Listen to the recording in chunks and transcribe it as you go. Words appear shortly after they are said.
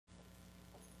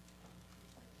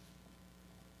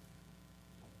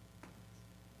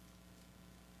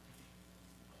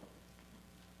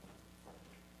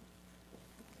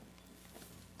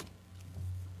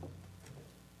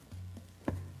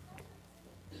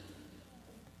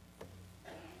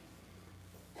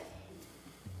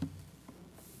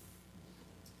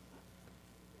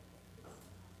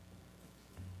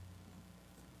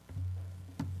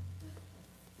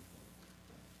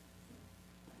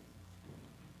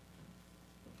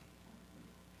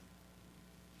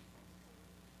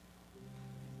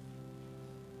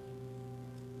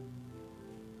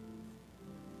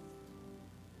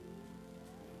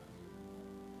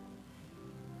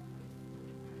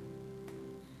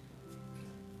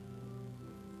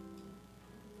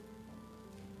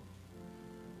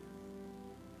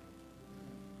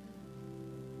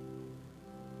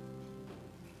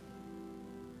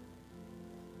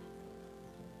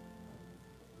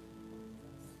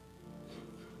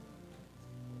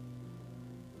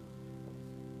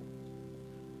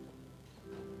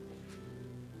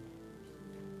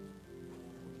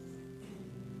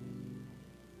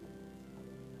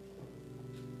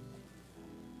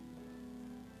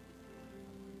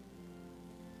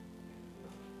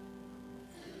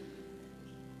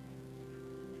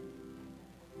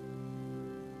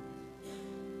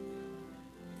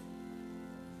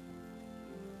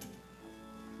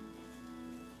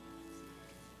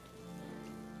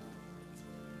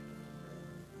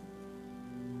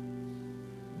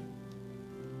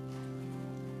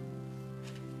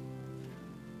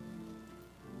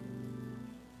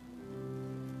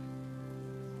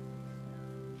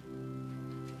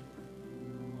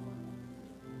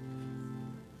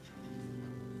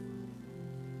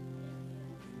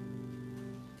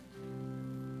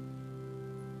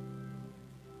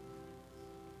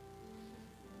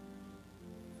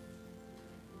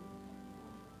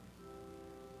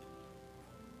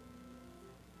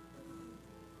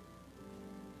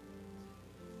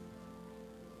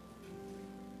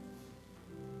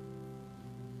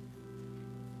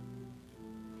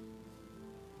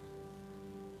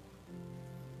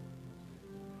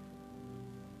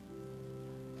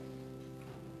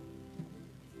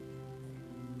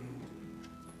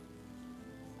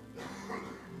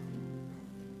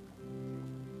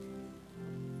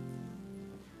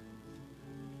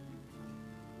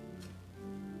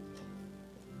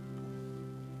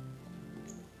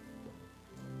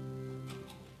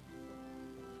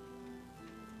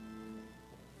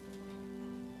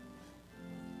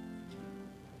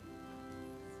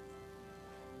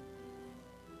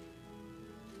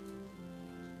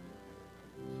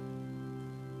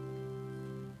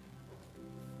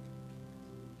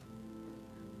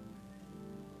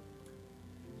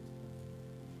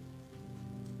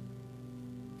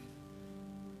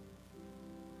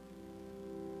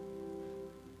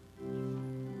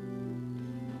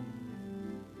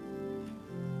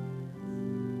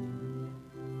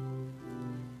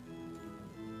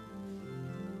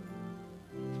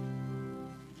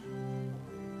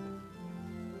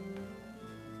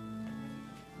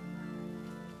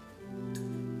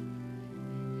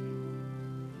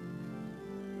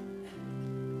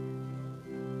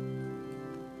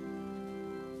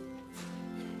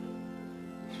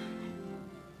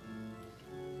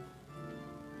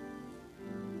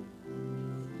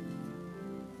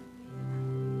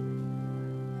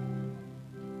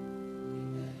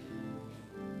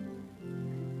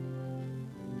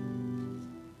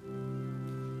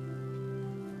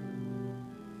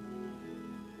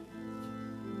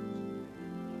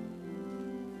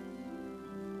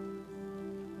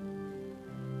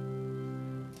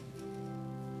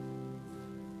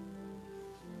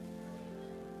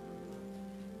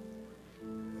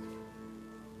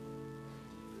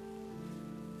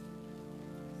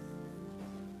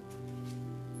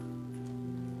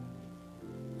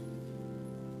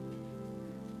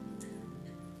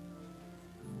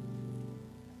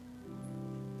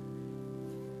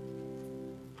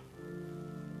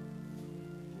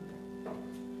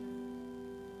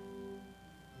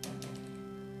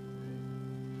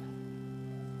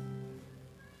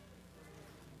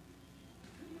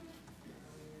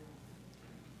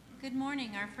Good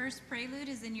morning. Our first prelude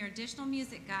is in your additional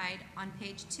music guide on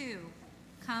page 2.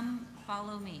 Come,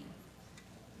 Follow Me.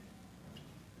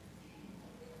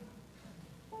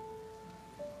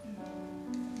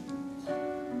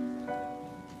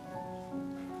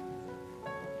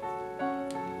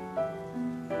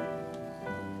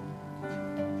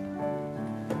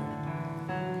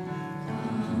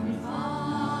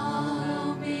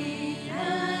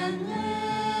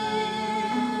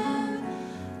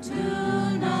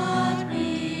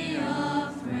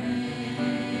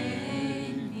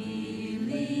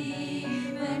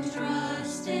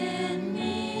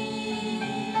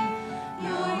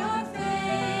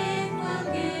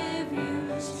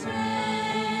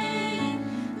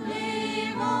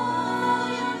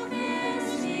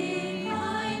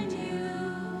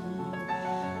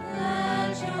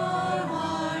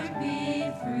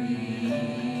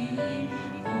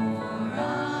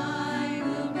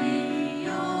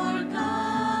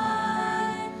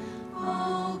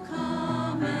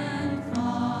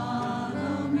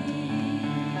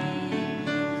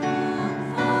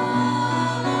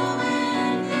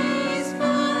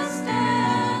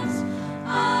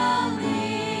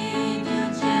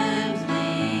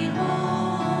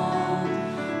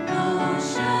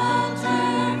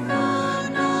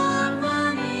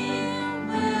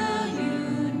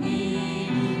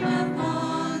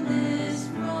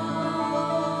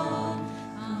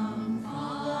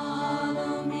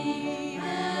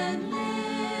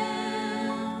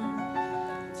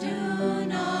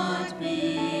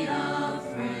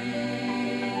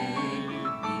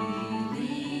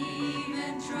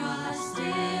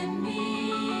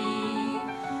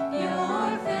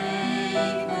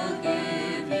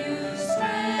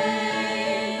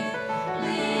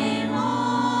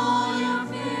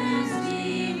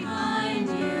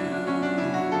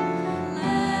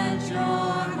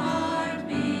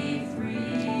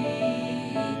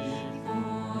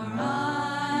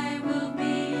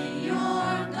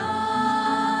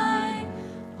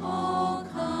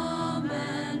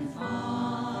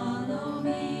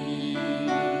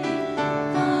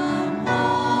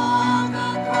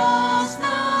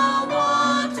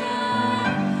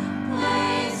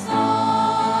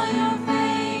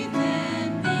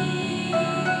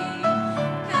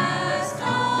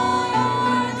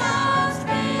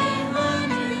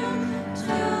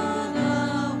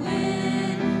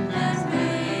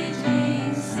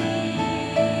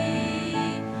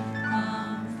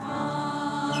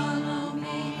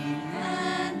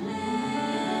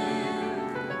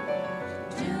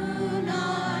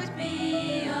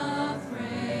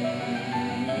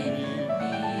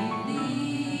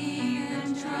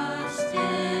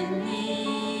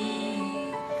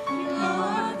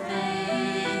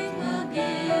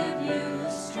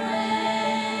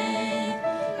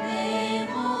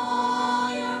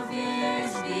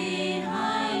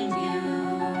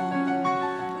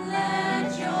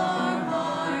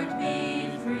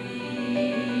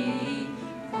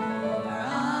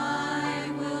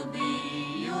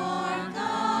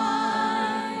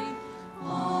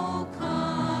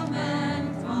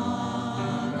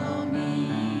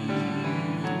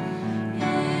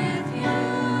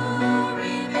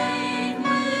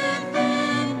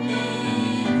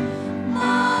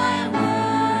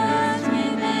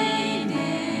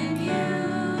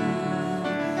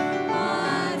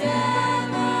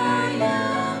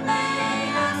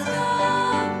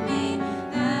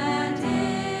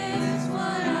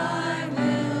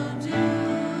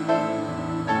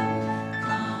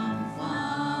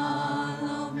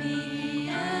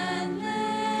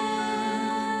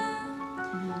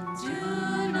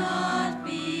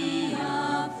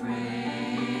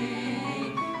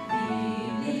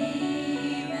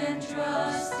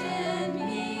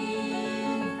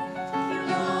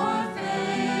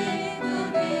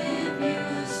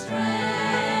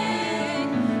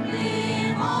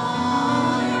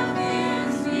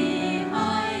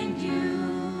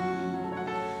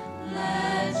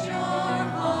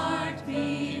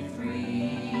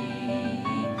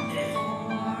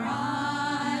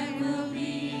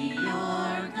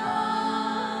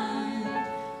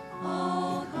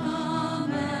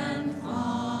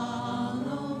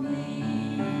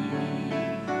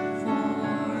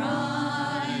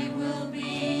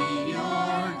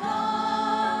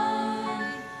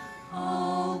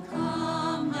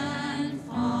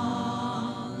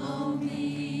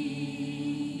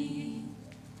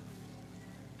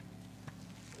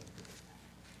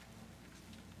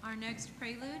 Our next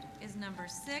prelude is number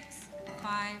 650.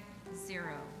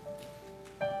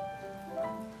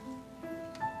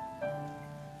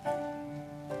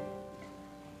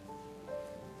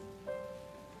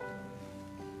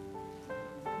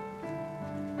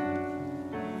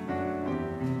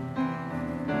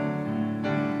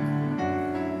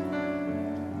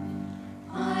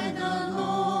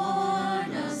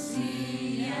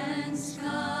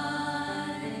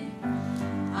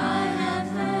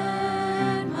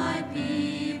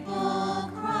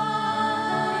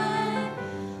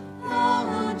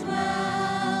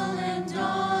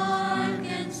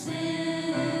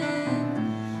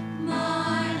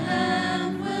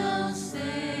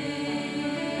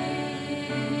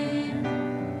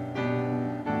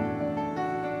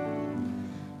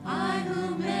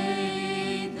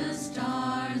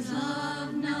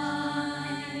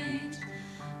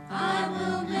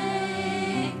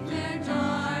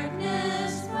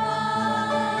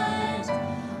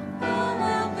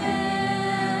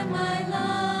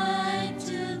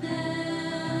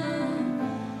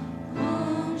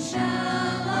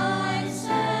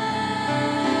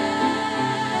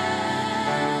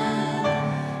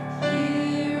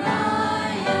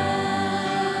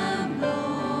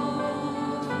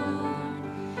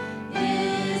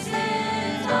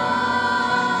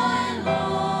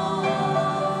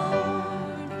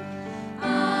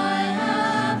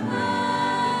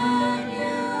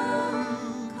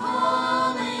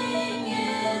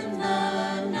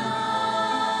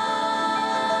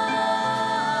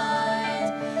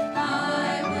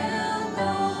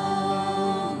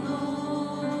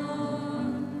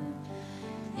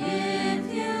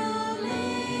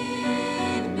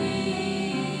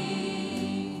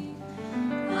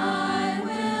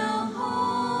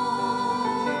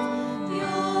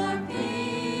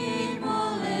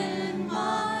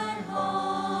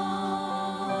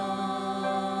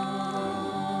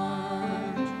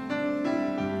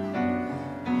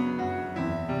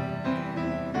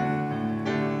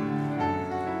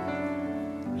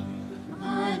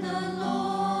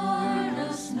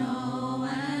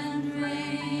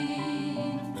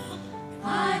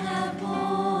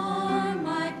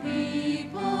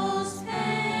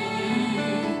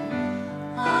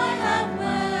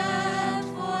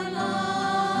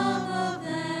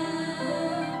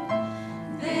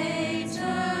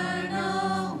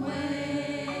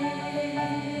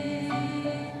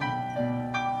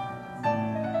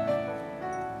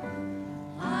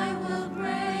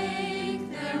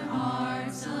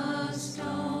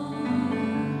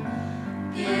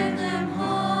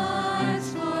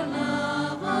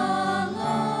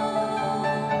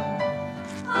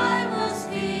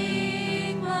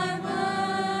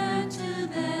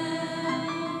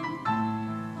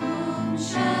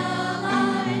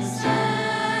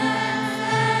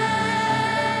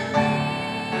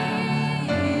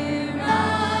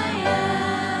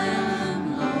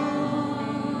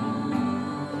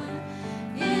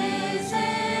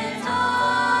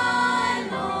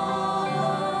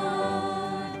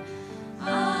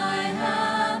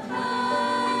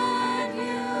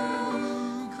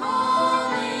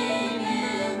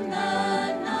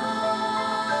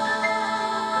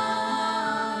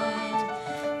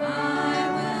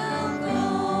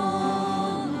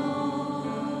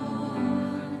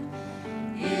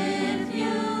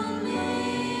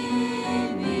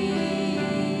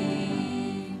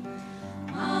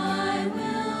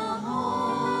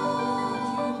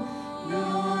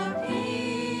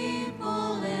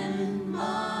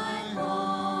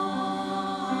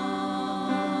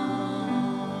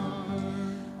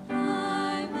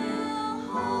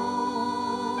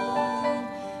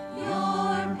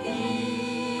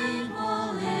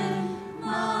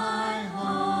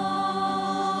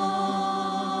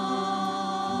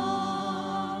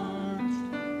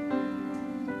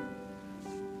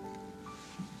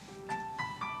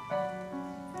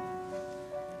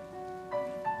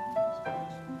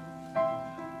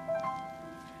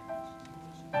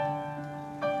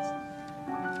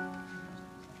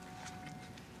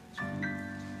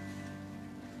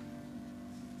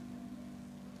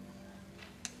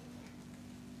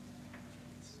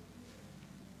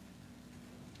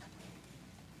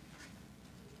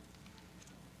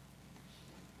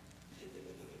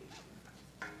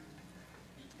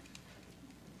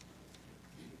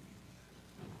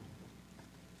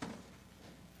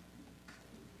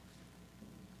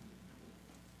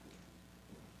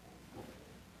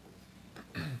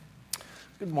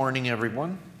 Good morning,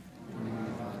 everyone.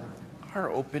 Our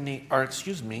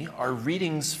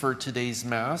readings for today's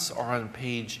Mass are on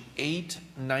page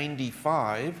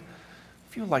 895.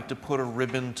 If you'd like to put a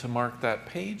ribbon to mark that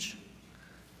page,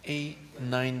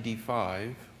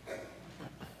 895.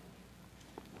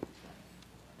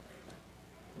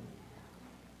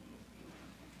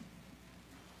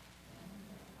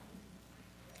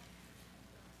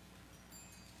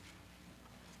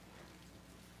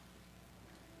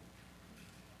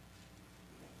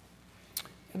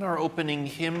 And our opening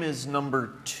hymn is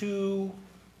number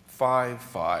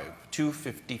 255.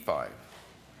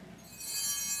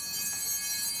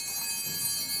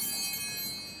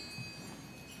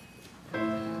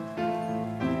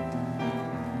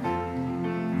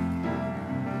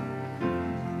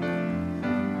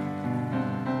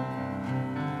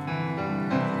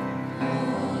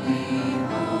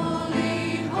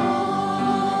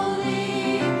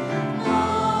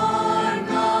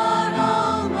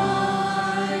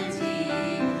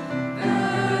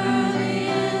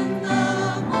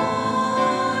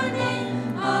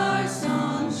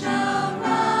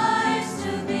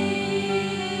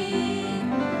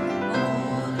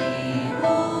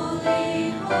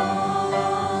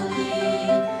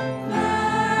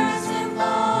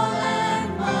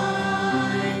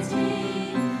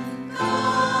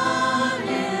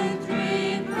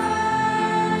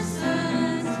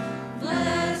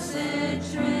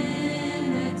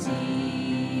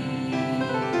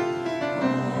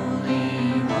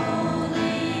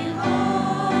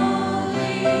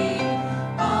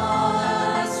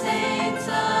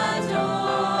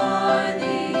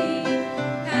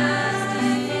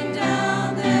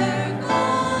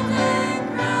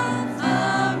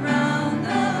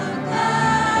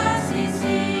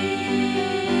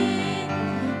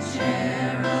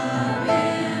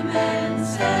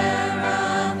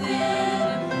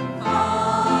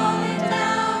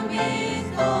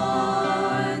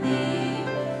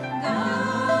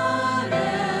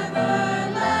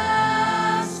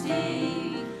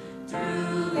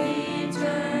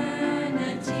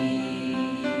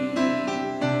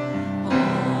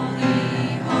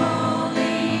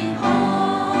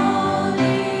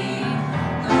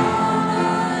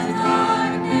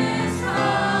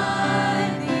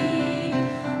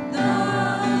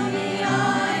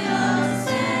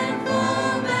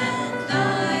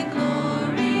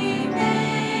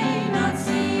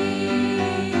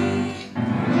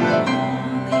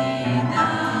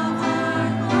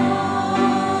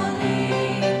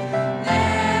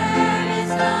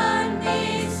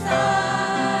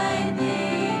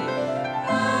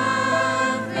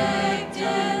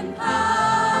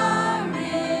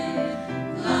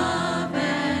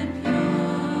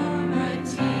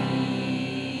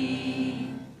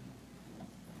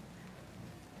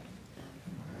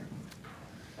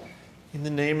 In the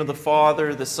name of the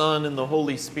Father, the Son, and the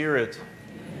Holy Spirit,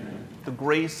 amen. The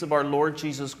grace of our Lord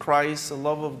Jesus Christ, the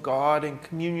love of God, and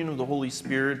communion of the Holy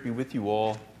Spirit be with you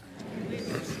all. We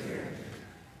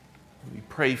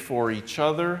pray for each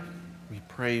other. We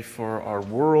pray for our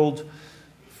world,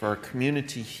 for our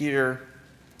community here.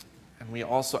 And we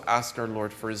also ask our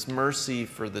Lord for his mercy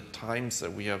for the times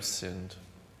that we have sinned.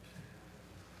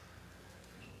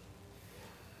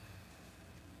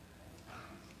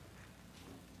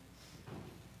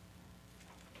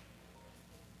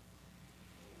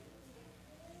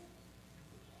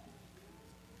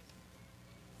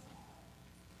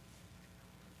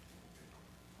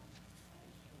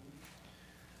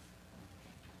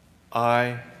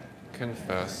 I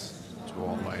confess to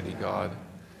Almighty God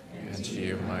and to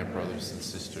you, my brothers and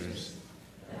sisters,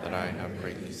 that I have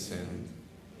greatly sinned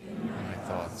in my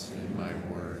thoughts and in my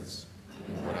words,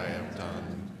 in what I have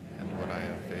done and what I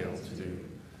have failed to do,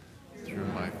 through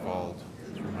my fault,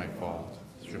 through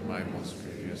my most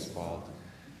grievous fault.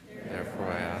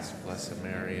 Therefore I ask Blessed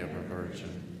Mary, ever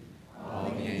Virgin, all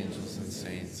the angels and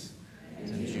saints,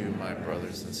 and you, my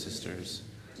brothers and sisters,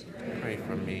 pray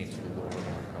for me to the Lord our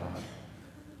God.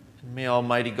 And may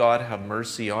Almighty God have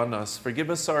mercy on us, forgive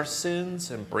us our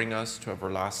sins, and bring us to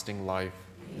everlasting life.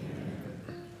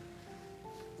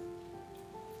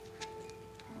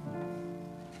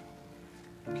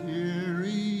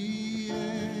 Kyrie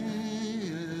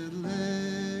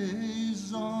eleison.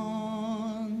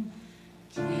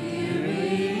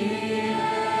 Kyrie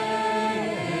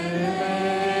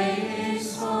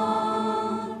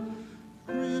eleison.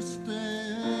 Christe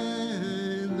eleison.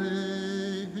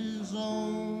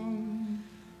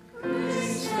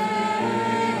 Christe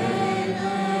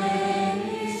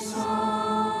eleison.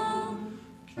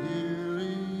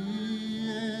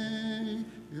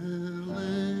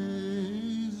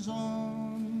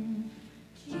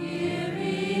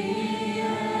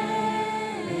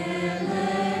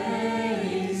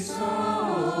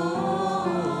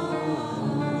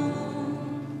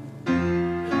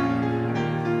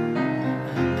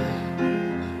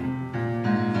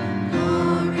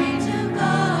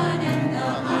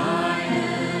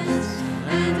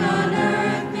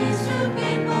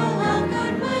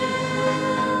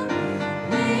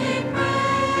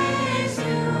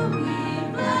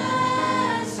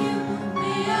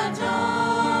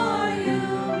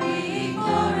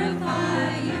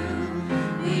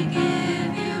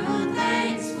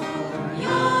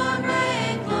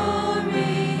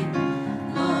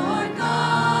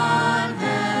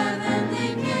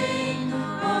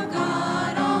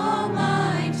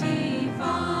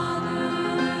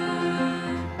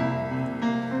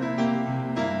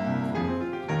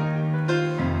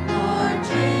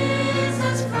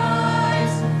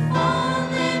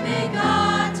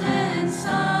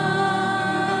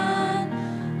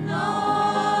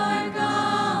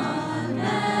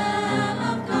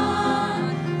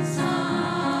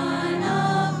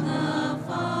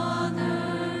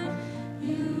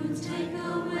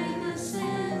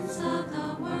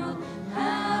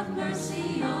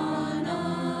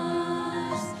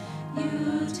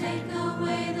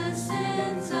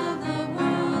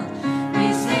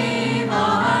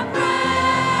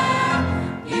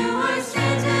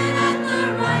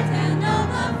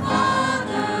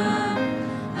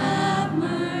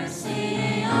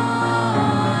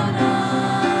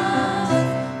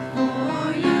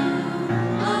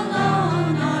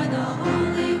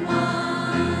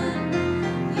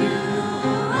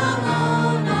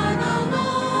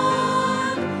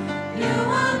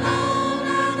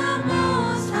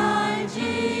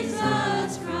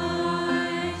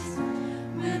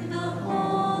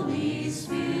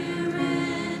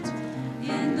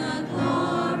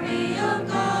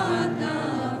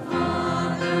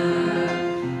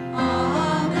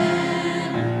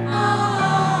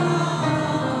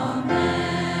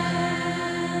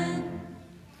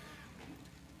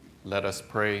 Let us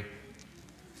pray.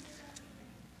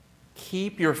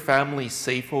 Keep your family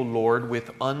safe, O Lord,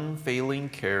 with unfailing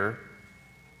care,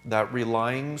 that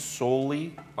relying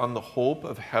solely on the hope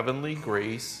of heavenly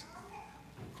grace,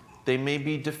 they may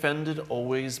be defended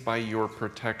always by your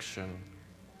protection.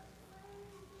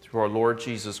 Through our Lord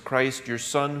Jesus Christ, your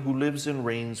Son, who lives and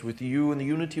reigns with you in the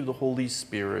unity of the Holy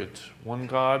Spirit, one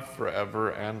God, forever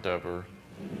and ever.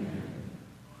 Amen.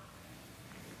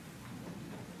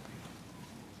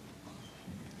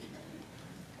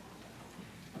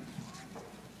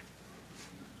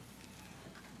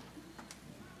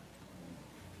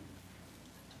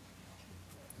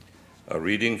 A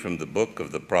reading from the book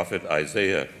of the prophet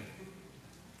Isaiah.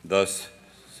 Thus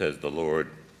says the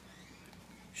Lord,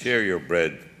 share your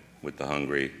bread with the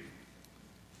hungry,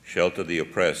 shelter the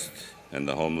oppressed and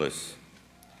the homeless,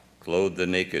 clothe the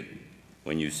naked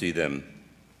when you see them,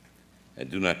 and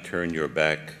do not turn your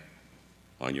back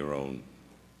on your own.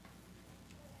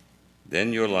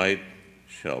 Then your light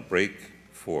shall break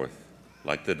forth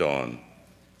like the dawn,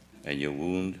 and your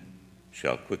wound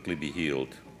shall quickly be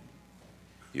healed.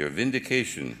 Your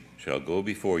vindication shall go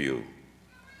before you,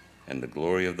 and the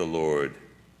glory of the Lord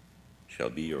shall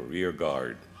be your rear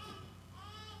guard.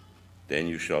 Then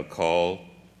you shall call,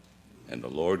 and the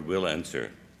Lord will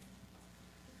answer.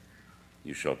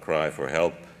 You shall cry for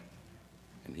help,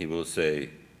 and he will say,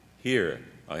 here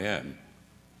I am.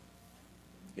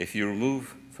 If you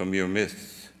remove from your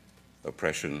midst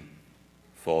oppression,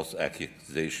 false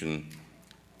accusation,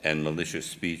 and malicious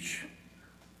speech,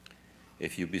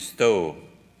 if you bestow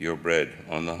your bread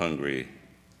on the hungry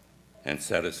and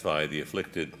satisfy the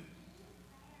afflicted,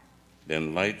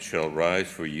 then light shall rise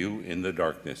for you in the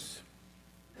darkness,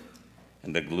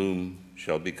 and the gloom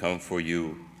shall become for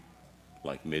you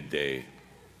like midday.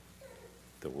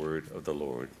 The word of the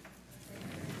Lord.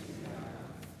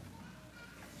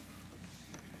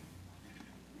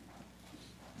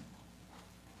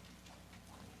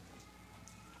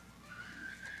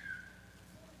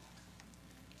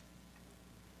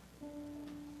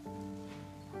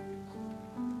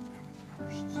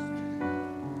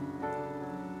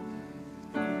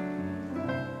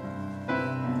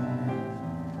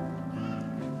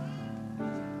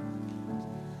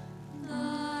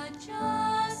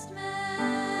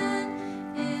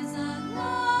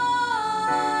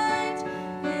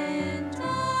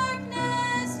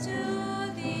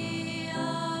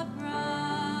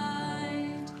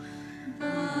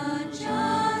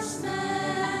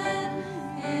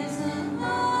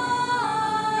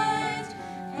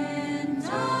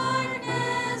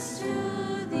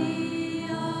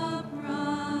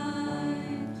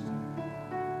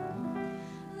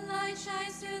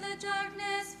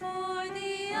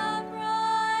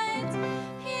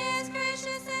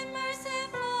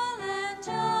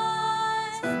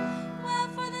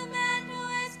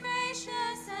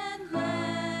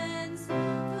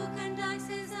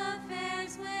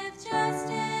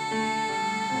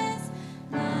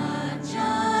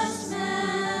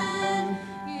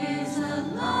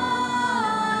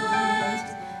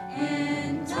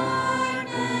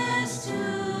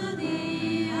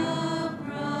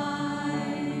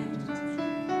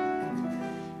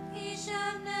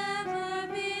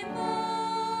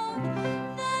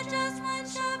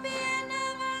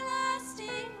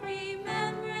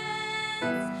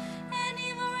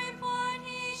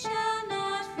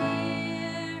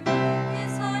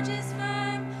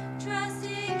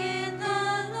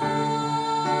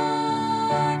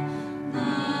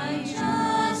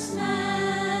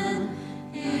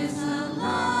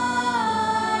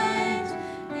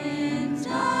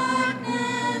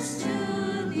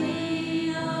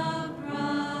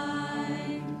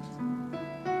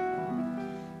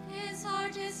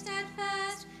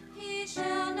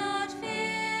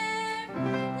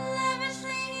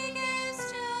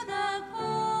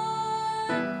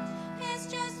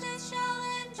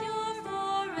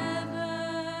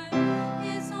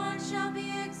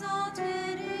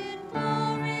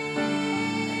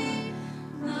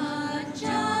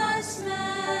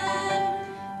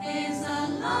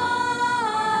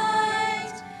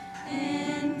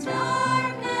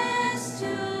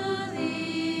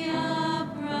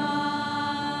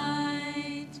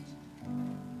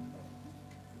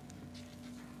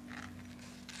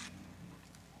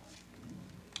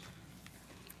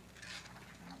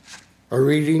 A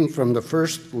reading from the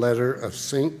first letter of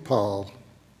St. Paul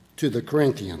to the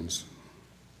Corinthians.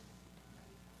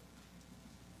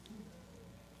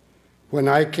 When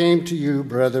I came to you,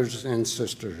 brothers and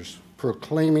sisters,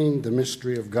 proclaiming the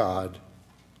mystery of God,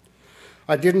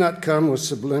 I did not come with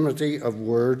sublimity of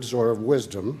words or of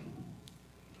wisdom,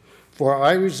 For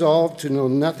I resolved to know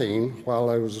nothing while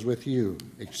I was with you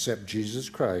except Jesus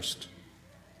Christ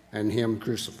and him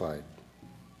crucified.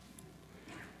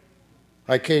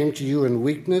 I came to you in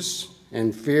weakness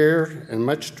and fear and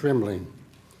much trembling.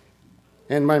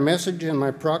 And my message and my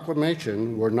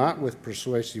proclamation were not with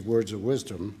persuasive words of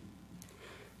wisdom,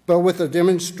 but with a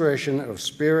demonstration of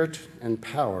spirit and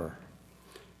power,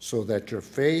 so that your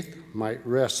faith might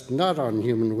rest not on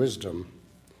human wisdom,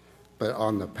 but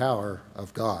on the power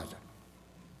of God.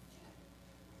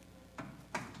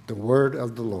 The word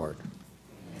of the Lord.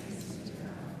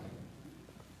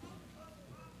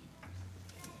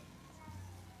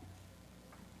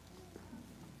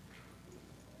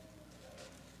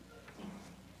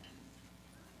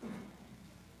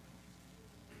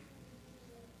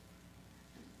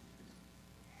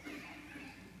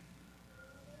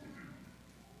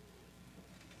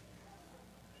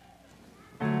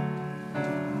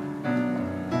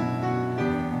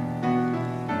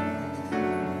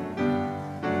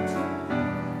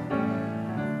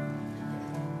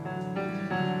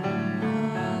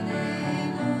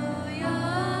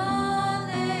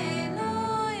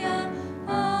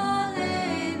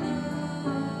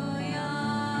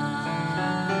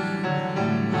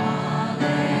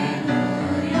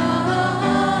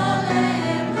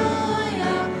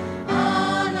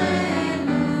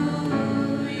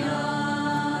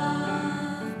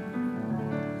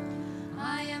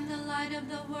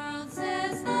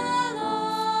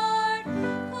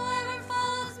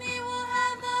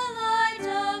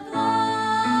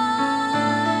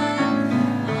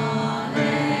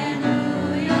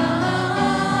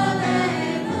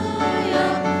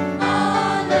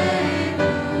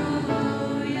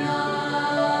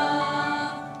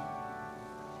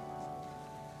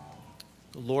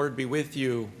 Lord be with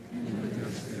you.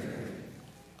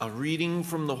 A reading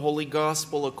from the Holy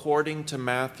Gospel according to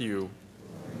Matthew.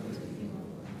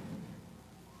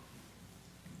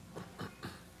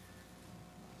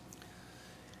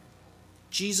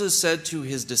 Jesus said to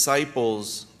his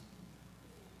disciples,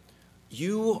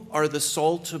 "You are the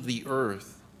salt of the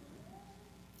earth.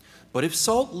 But if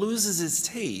salt loses its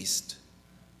taste,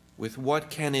 with what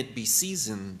can it be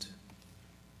seasoned?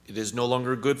 It is no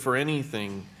longer good for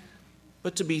anything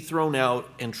but to be thrown out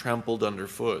and trampled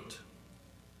underfoot.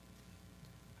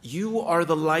 You are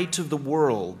the light of the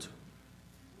world.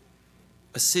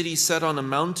 A city set on a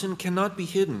mountain cannot be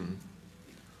hidden,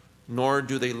 nor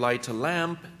do they light a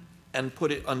lamp and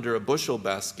put it under a bushel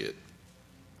basket.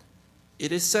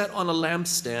 It is set on a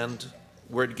lampstand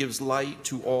where it gives light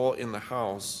to all in the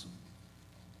house.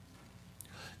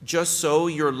 Just so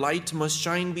your light must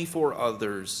shine before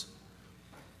others,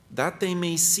 that they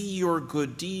may see your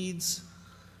good deeds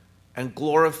and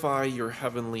glorify your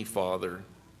heavenly Father."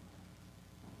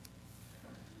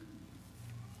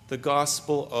 The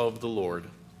Gospel of the Lord.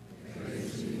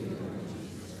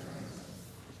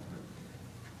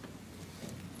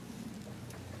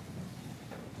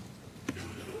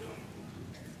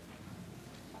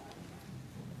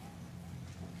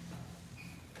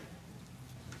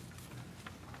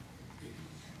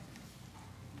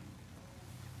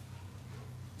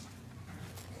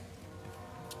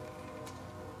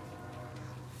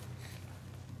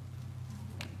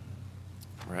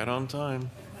 Right on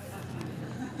time.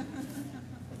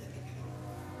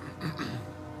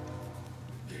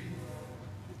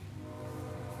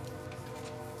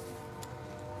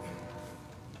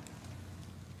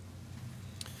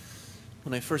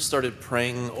 When I first started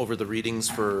praying over the readings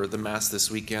for the Mass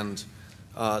this weekend,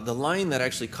 the line that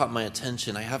actually caught my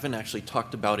attention, I haven't actually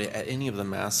talked about it at any of the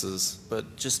Masses,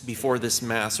 but just before this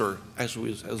Mass, or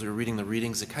actually as we were reading the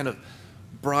readings, it kind of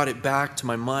brought it back to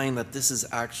my mind that this is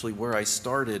actually where I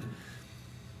started.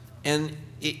 And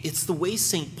it's the way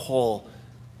St. Paul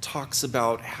talks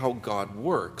about how God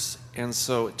works. And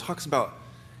so it talks about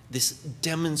this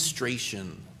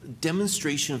demonstration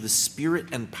of the Spirit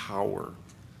and power.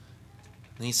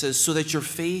 And he says, so that your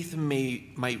faith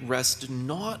might rest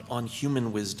not on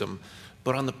human wisdom,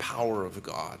 but on the power of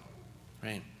God,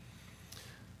 right?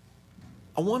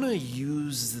 I want to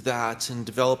use that and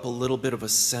develop a little bit of a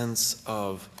sense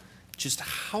of just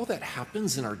how that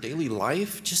happens in our daily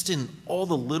life, just in all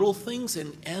the little things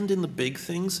and in the big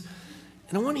things.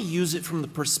 And I want to use it from the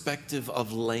perspective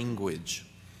of language.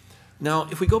 Now,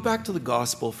 if we go back to the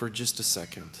gospel for just a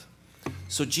second.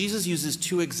 So Jesus uses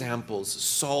two examples,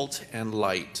 salt and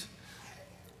light.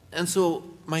 And so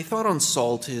my thought on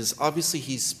salt is, obviously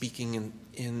he's speaking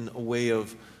in a way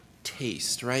of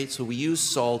taste, right? So we use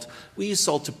salt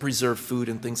to preserve food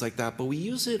and things like that, but we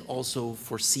use it also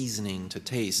for seasoning, to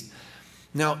taste.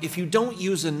 Now, if you don't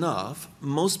use enough,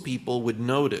 most people would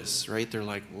notice, right? They're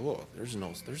like, whoa, there's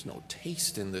no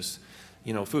taste in this,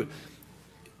 food.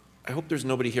 I hope there's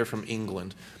nobody here from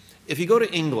England. If you go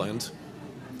to England,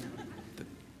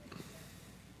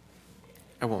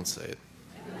 I won't say it.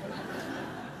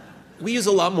 We use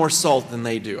a lot more salt than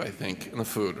they do, I think, in the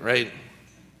food, right?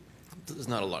 There's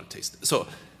not a lot of taste. So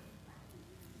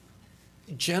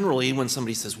generally, when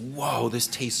somebody says, whoa, this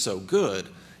tastes so good,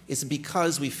 it's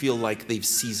because we feel like they've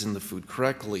seasoned the food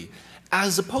correctly.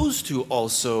 As opposed to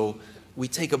also, we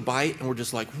take a bite and we're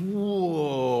just like,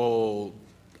 whoa,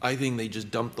 I think they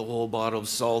just dumped the whole bottle of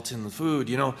salt in the food,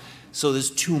 So there's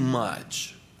too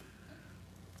much.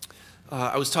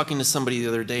 I was talking to somebody the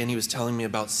other day, and he was telling me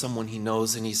about someone he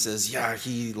knows, and he says, yeah,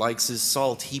 he likes his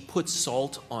salt. He puts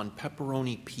salt on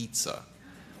pepperoni pizza.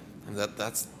 And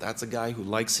that's a guy who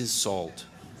likes his salt.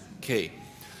 Okay.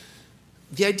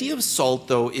 The idea of salt,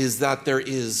 though, is that there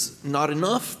is not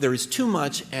enough, there is too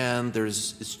much, and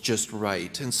it's just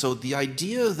right. And so the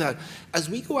idea that as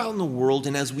we go out in the world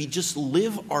and as we just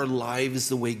live our lives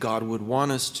the way God would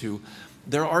want us to,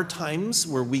 there are times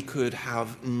where we could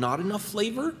have not enough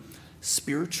flavor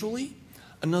spiritually.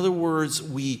 In other words,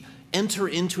 we enter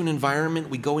into an environment,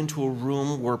 we go into a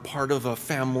room, we're part of a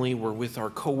family, we're with our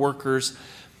coworkers,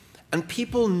 and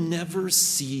people never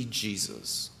see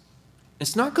Jesus.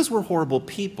 It's not because we're horrible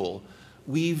people.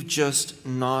 We've just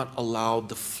not allowed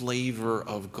the flavor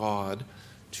of God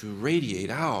to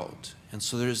radiate out. And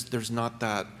so there's not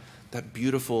that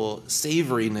beautiful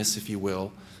savoriness, if you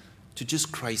will, to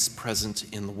just Christ's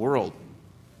present in the world.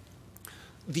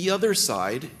 The other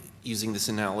side, using this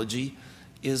analogy,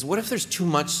 is what if there's too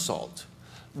much salt?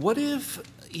 What if,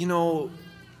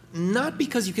 not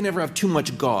because you can never have too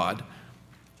much God,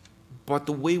 but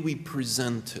the way we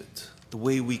present it, the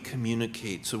way we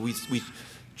communicate. So we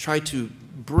try to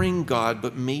bring God,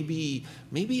 but maybe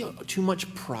too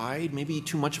much pride, maybe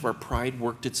too much of our pride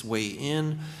worked its way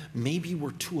in. Maybe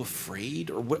we're too afraid,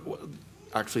 or what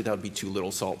actually that would be too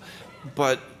little salt.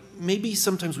 But maybe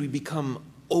sometimes we become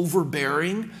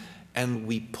overbearing and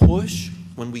we push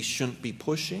when we shouldn't be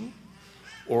pushing,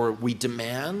 or we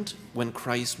demand when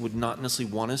Christ would not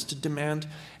necessarily want us to demand.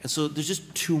 And so there's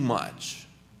just too much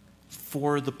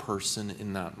for the person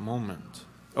in that moment.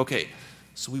 Okay,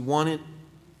 so we want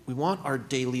our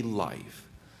daily life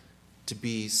to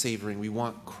be savoring. We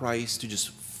want Christ to just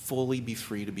fully be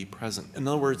free to be present. In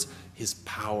other words, his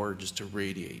power just to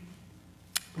radiate.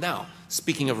 Now,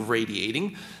 speaking of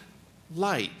radiating,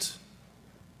 light.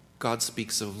 God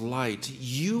speaks of light.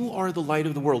 You are the light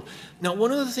of the world. Now,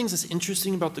 one of the things that's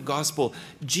interesting about the gospel,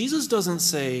 Jesus doesn't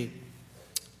say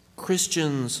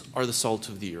Christians are the salt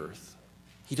of the earth.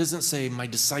 He doesn't say my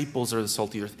disciples are the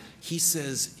salt of the earth. He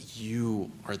says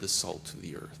you are the salt of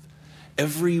the earth.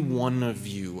 Every one of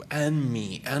you and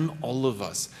me and all of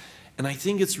us. And I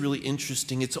think it's really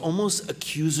interesting. It's almost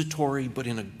accusatory, but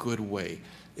in a good way.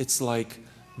 It's like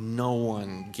no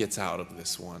one gets out of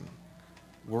this one.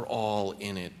 We're all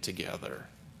in it together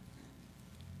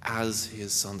as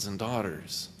his sons and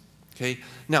daughters. Okay?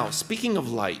 Now, speaking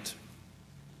of light,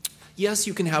 yes,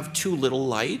 you can have too little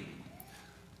light.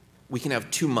 We can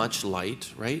have too much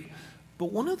light, right?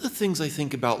 But one of the things I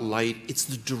think about light, it's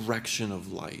the direction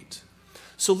of light.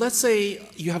 So let's say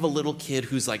you have a little kid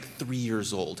who's like 3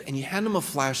 years old, and you hand them a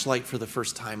flashlight for the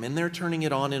first time, and they're turning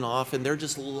it on and off, and they're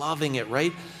just loving it,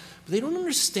 right? But they don't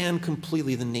understand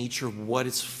completely the nature of what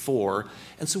it's for.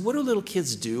 And so what do little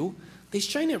kids do? They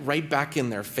shine it right back in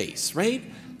their face, right?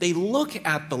 They look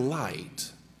at the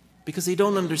light because they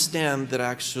don't understand that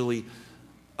actually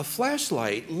a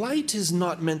flashlight, light is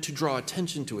not meant to draw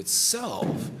attention to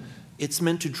itself. It's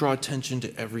meant to draw attention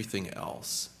to everything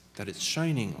else that it's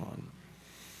shining on.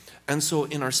 And so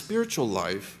in our spiritual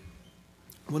life,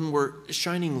 when we're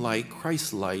shining light,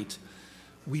 Christ's light,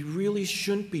 we really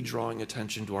shouldn't be drawing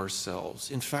attention to ourselves.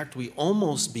 In fact, we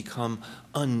almost become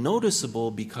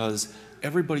unnoticeable because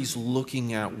everybody's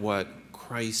looking at what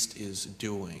Christ is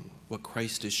doing, what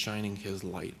Christ is shining his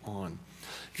light on.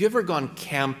 If you've ever gone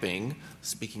camping,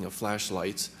 speaking of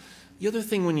flashlights, the other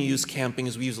thing when you use camping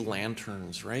is we use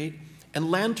lanterns, right?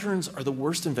 And lanterns are the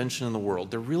worst invention in the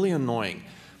world. They're really annoying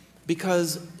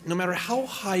because no matter how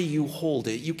high you hold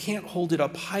it, you can't hold it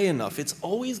up high enough. It's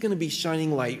always going to be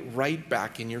shining light right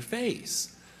back in your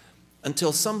face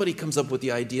until somebody comes up with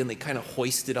the idea and they kind of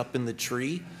hoist it up in the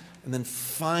tree, and then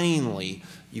finally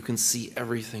you can see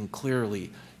everything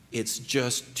clearly. It's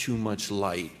just too much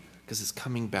light because it's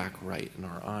coming back right in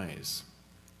our eyes.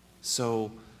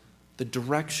 So the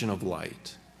direction of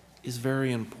light is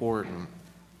very important.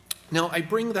 Now, I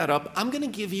bring that up. I'm going to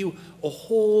give you a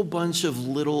whole bunch of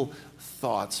little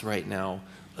thoughts right now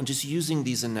I'm just using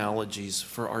these analogies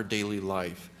for our daily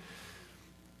life.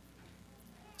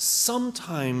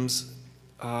 Sometimes,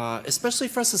 especially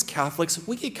for us as Catholics,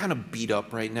 we get kind of beat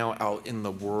up right now out in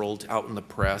the world, out in the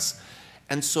press.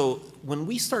 And so when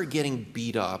we start getting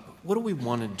beat up, what do we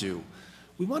want to do?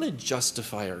 We want to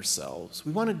justify ourselves.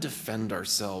 We want to defend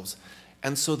ourselves.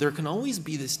 And so there can always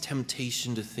be this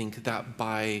temptation to think that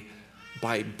by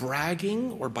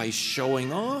bragging or by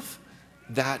showing off,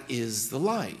 that is the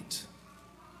light.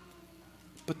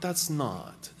 But that's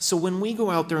not. So when we go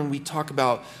out there and we talk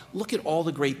about, look at all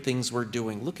the great things we're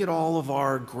doing, look at all of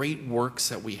our great works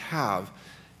that we have,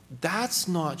 that's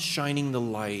not shining the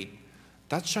light.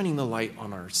 That's shining the light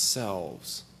on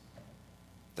ourselves.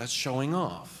 That's showing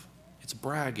off. It's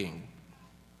bragging.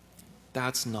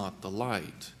 That's not the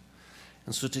light.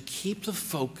 And so to keep the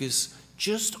focus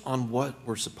just on what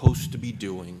we're supposed to be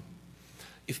doing,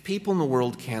 if people in the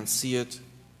world can't see it,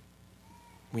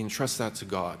 we entrust that to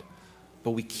God.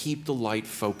 But we keep the light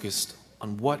focused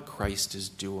on what Christ is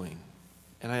doing.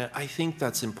 And I think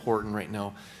that's important right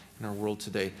now in our world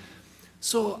today.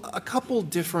 So a couple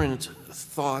different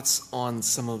thoughts on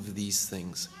some of these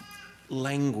things.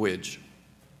 Language.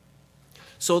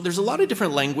 So there's a lot of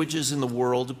different languages in the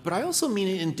world, but I also mean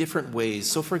it in different ways.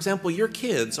 So for example, your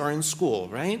kids are in school,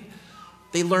 right?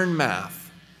 They learn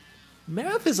math.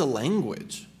 Math is a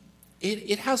language.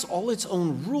 It has all its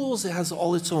own rules. It has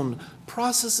all its own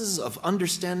processes of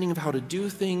understanding of how to do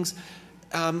things.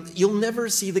 You'll never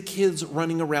see the kids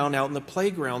running around out in the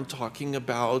playground talking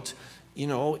about,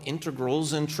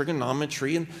 integrals and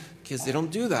trigonometry, and because they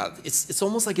don't do that. It's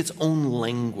almost like its own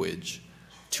language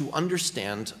to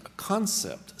understand a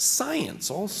concept.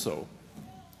 Science also,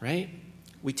 right?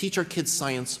 We teach our kids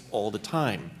science all the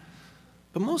time,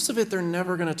 but most of it they're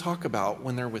never going to talk about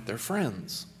when they're with their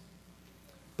friends.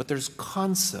 But there's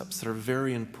concepts that are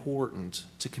very important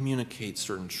to communicate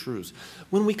certain truths.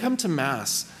 When we come to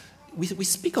Mass, we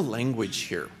speak a language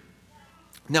here.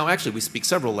 Now, actually, we speak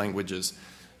several languages.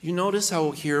 You notice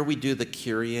how here we do the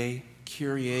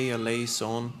Kyrie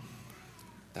eleison.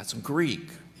 That's Greek.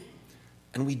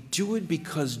 And we do it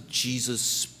because Jesus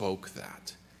spoke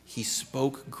that. He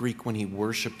spoke Greek when he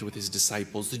worshiped with his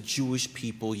disciples. The Jewish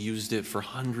people used it for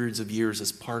hundreds of years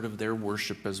as part of their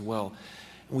worship as well.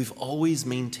 We've always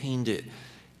maintained it.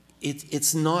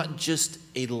 It's not just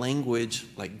a language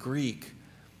like Greek,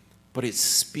 but it's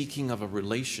speaking of a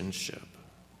relationship.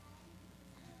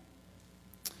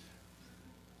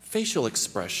 Facial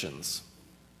expressions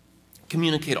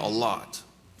communicate a lot.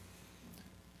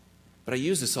 But I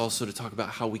use this also to talk about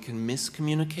how we can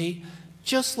miscommunicate.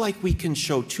 Just like we can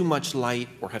show too much light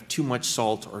or have too much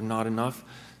salt or not enough,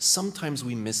 sometimes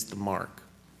we miss the mark.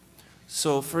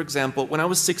 So, for example, when I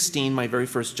was 16, my very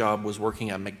first job was working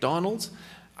at McDonald's.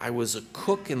 I was a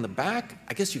cook in the back.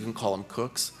 I guess you can call them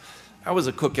cooks. I was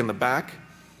a cook in the back,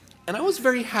 and I was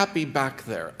very happy back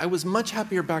there. I was much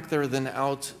happier back there than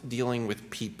out dealing with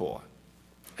people.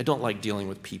 I don't like dealing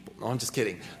with people. No, I'm just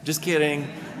kidding. Just kidding,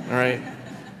 all right?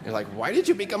 You're like, why did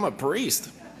you become a priest?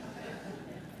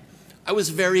 I was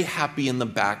very happy in the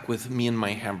back with me and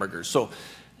my hamburgers.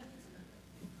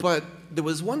 But there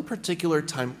was one particular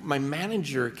time, my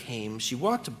manager came, she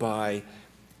walked by,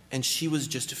 and she was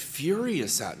just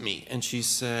furious at me. And she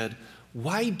said,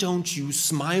 "Why don't you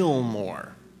smile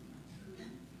more?"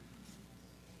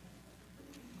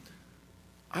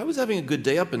 I was having a good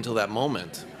day up until that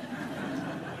moment.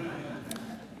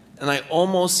 And I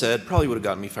almost said, probably would have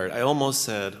gotten me fired, I almost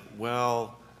said,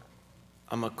 "Well,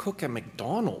 I'm a cook at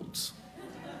McDonald's."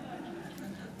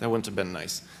 That wouldn't have been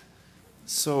nice.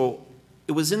 So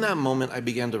it was in that moment I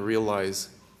began to realize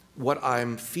what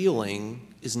I'm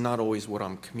feeling is not always what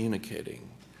I'm communicating.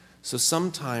 So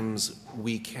sometimes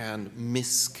we can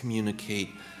miscommunicate.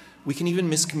 We can even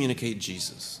miscommunicate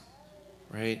Jesus,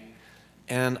 right?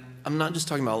 And I'm not just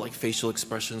talking about like facial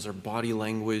expressions or body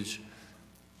language,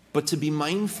 but to be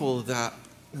mindful that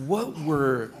what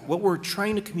we're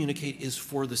trying to communicate is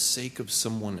for the sake of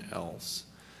someone else.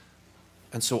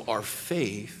 And so our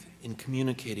faith in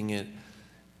communicating it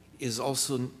is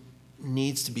also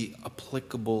needs to be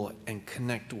applicable and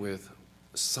connect with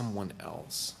someone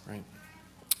else, right?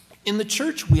 In the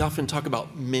church, we often talk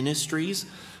about ministries.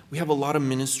 We have a lot of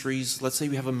ministries. Let's say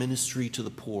we have a ministry to the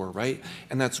poor, right?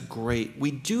 And that's great.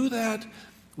 We do that.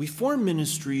 We form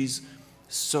ministries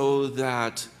so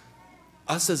that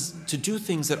to do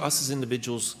things that us as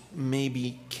individuals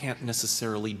maybe can't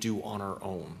necessarily do on our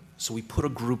own. So we put a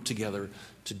group together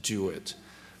to do it.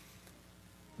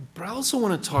 But I also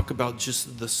want to talk about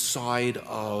just the side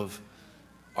of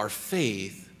our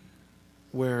faith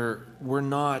where we're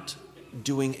not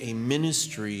doing a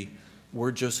ministry,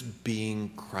 we're just being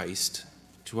Christ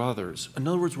to others. In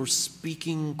other words, we're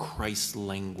speaking Christ's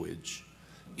language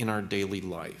in our daily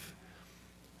life.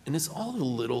 And it's all the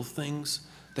little things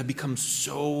that become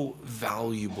so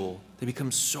valuable, they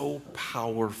become so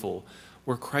powerful,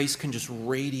 where Christ can just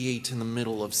radiate in the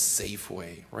middle of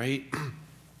Safeway, right?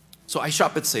 So I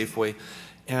shop at Safeway,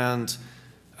 and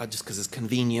just because it's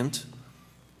convenient.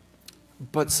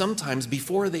 But sometimes,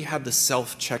 before they had the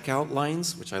self-checkout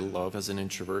lines, which I love as an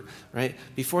introvert, right?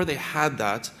 Before they had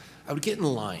that, I would get in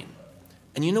line.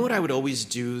 And you know what I would always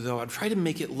do, though? I'd try to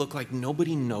make it look like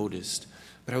nobody noticed,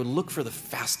 but I would look for the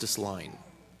fastest line.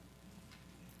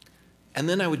 And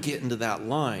then I would get into that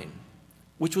line,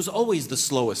 which was always the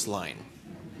slowest line.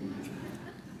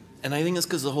 And I think it's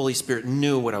because the Holy Spirit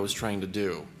knew what I was trying to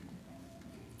do.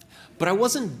 But I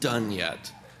wasn't done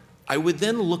yet. I would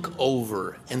then look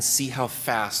over and see how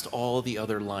fast all the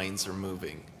other lines are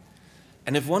moving.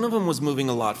 And if one of them was moving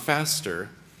a lot faster,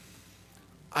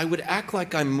 I would act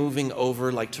like I'm moving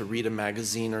over, like to read a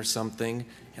magazine or something,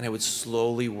 and I would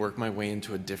slowly work my way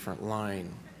into a different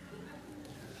line.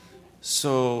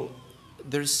 So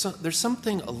there's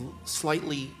something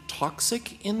slightly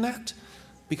toxic in that,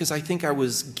 because I think I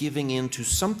was giving in to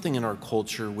something in our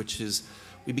culture, which is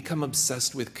we become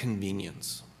obsessed with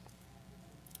convenience.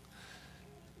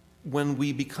 When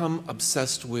we become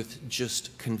obsessed with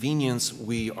just convenience,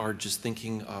 we are just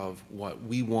thinking of what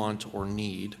we want or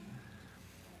need.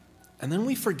 And then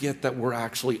we forget that we're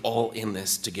actually all in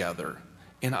this together.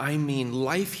 And I mean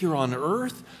life here on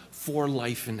earth for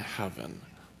life in heaven.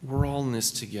 We're all in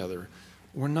this together.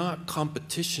 We're not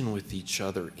competition with each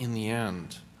other in the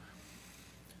end.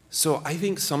 So I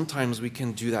think sometimes we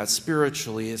can do that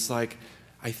spiritually. It's like,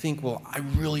 I think, well, I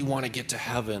really want to get to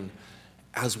heaven,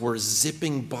 as we're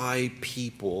zipping by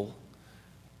people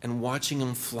and watching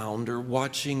them flounder,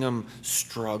 watching them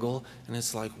struggle. And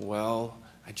it's like, well,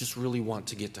 I just really want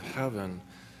to get to heaven.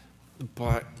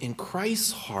 But in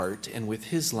Christ's heart and with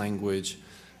his language,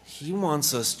 he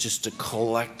wants us just to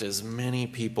collect as many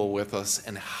people with us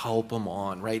and help them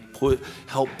on, right?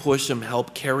 Help push them,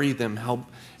 help carry them,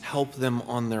 help them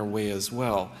on their way as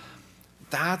well.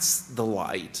 That's the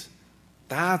light.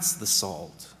 That's the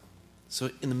salt. So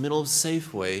in the middle of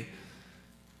Safeway,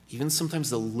 even sometimes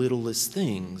the littlest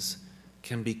things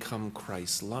can become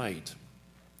Christ's light.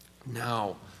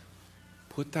 Now,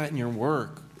 put that in your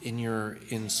work,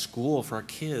 in school, for our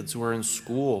kids who are in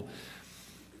school.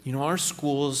 You know, our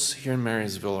schools here in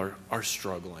Marysville are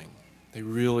struggling. They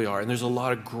really are. And there's a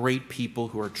lot of great people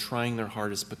who are trying their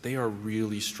hardest, but they are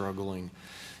really struggling.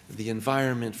 The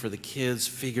environment for the kids,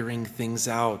 figuring things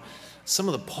out. Some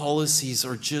of the policies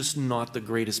are just not the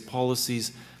greatest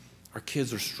policies. Our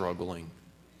kids are struggling.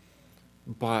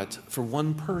 But for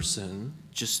one person,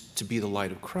 just to be the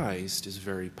light of Christ is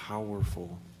very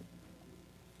powerful.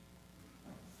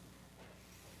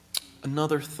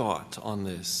 Another thought on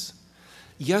this.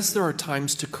 Yes, there are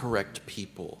times to correct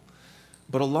people,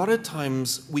 but a lot of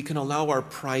times we can allow our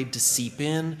pride to seep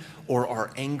in, or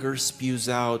our anger spews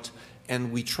out,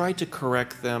 and we try to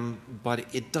correct them,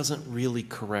 but it doesn't really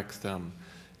correct them.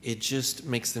 It just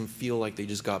makes them feel like they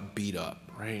just got beat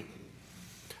up, right?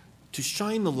 To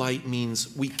shine the light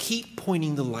means we keep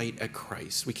pointing the light at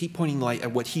Christ. We keep pointing the light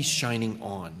at what he's shining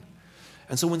on.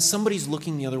 And so when somebody's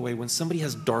looking the other way, when somebody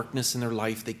has darkness in their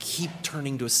life, they keep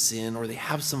turning to a sin, or they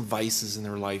have some vices in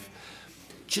their life,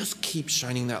 just keep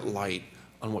shining that light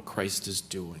on what Christ is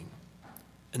doing.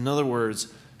 In other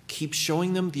words, keep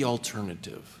showing them the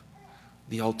alternative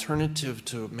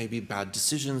to maybe bad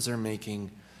decisions they're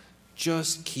making.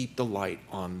 Just keep the light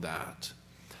on that.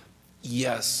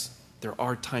 Yes, there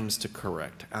are times to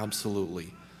correct,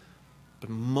 absolutely. But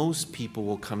most people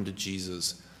will come to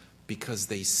Jesus because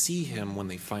they see him when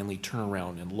they finally turn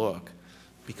around and look,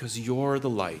 because you're the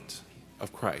light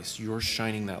of Christ. You're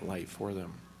shining that light for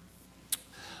them.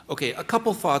 Okay, a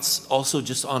couple thoughts also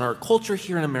just on our culture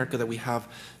here in America that we have,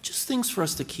 just things for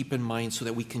us to keep in mind so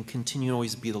that we can continue to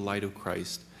always be the light of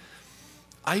Christ.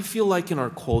 I feel like in our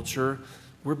culture,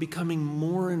 we're becoming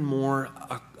more and more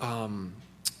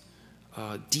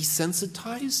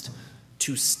desensitized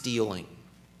to stealing.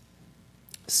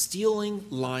 Stealing,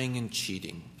 lying, and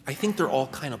cheating. I think they're all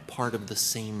kind of part of the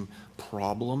same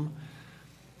problem.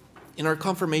 In our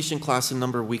confirmation class a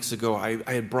number of weeks ago, I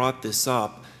had brought this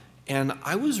up, and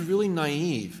I was really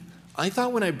naive. I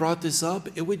thought when I brought this up,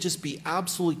 it would just be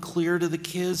absolutely clear to the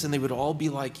kids, and they would all be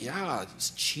like, yeah, it's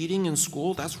cheating in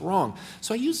school, that's wrong.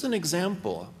 So I used an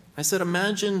example. I said,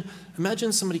 imagine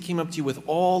somebody came up to you with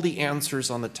all the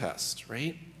answers on the test,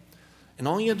 right? And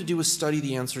all you had to do was study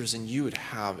the answers, and you would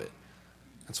have it.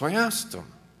 And so I asked them,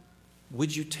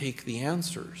 would you take the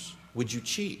answers? Would you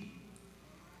cheat?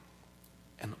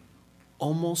 And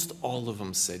almost all of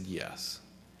them said yes.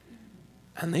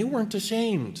 And they weren't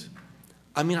ashamed.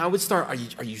 I mean, I would start,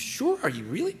 are you sure? Are you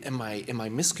really? Am I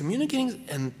miscommunicating?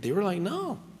 And they were like,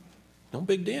 no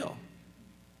big deal.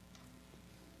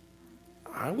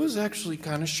 I was actually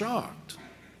kind of shocked,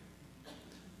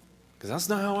 because that's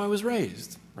not how I was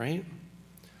raised, right?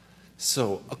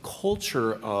 So a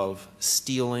culture of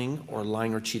stealing or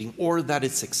lying or cheating, or that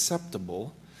it's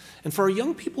acceptable. And for our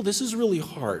young people, this is really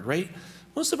hard, right?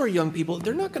 Most of our young people,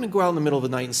 they're not going to go out in the middle of the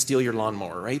night and steal your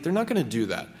lawnmower, right? They're not going to do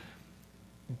that.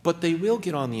 But they will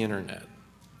get on the internet.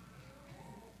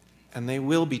 And they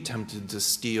will be tempted to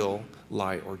steal,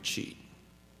 lie, or cheat.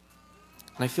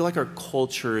 And I feel like our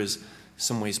culture is in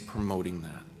some ways promoting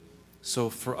that. So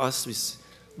for us,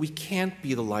 we can't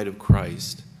be the light of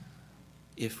Christ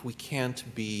if we can't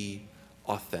be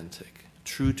authentic,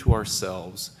 true to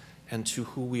ourselves and to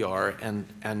who we are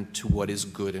and to what is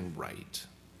good and right.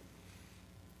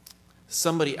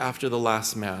 Somebody after the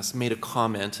last Mass made a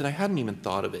comment, and I hadn't even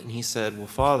thought of it, and he said, well,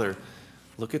 Father,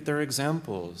 look at their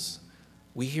examples.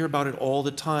 We hear about it all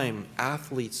the time.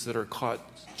 Athletes that are caught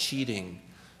cheating,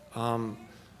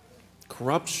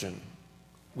 corruption.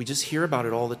 We just hear about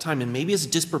it all the time. And maybe it's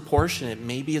disproportionate.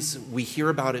 Maybe we hear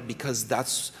about it because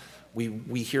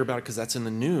we hear about it because that's in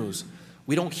the news.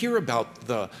 We don't hear about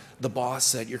the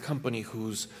boss at your company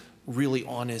who's really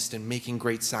honest and making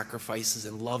great sacrifices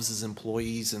and loves his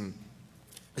employees and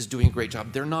is doing a great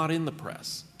job. They're not in the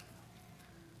press.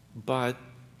 But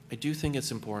I do think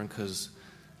it's important because,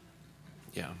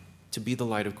 to be the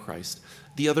light of Christ.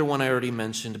 The other one I already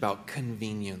mentioned about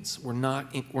convenience. We're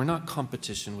not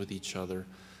competition with each other.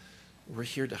 We're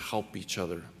here to help each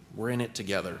other. We're in it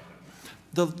together.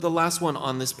 The last one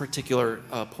on this particular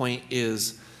point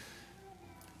is,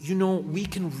 we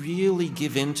can really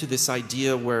give in to this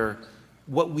idea where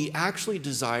what we actually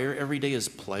desire every day is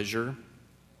pleasure.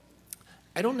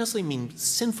 I don't necessarily mean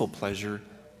sinful pleasure,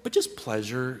 but just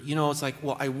pleasure. It's like,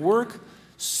 well, I work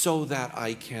so that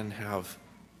I can have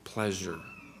pleasure.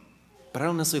 But I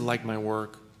don't necessarily like my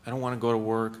work. I don't want to go to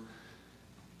work.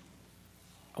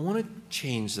 I want to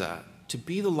change that. To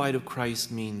be the light of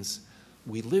Christ means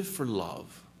we live for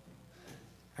love.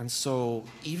 And so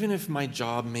even if my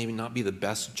job may not be the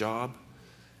best job,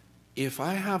 if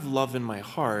I have love in my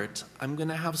heart, I'm going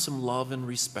to have some love and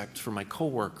respect for my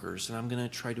coworkers, and I'm going to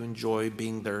try to enjoy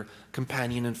being their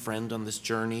companion and friend on this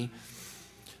journey.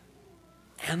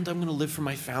 And I'm going to live for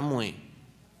my family,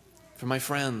 for my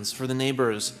friends, for the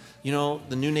neighbors.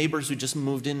 The new neighbors who just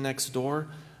moved in next door,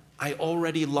 I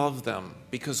already love them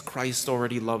because Christ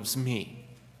already loves me.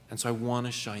 And so I want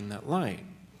to shine that light.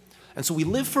 And so we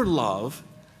live for love,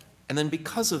 and then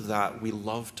because of that, we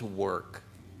love to work.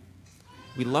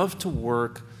 We love to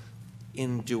work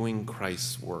in doing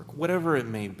Christ's work, whatever it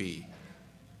may be.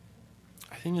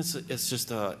 I think it's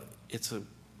a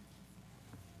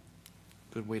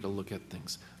good way to look at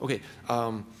things. Okay,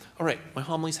 all right, my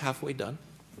homily's halfway done.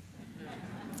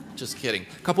 Just kidding.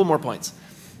 A couple more points.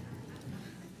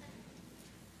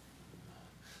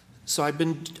 So I've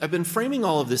been framing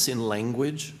all of this in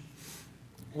language.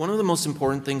 One of the most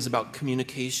important things about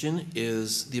communication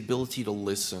is the ability to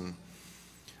listen.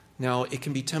 Now, it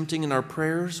can be tempting in our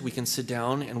prayers. We can sit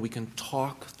down and we can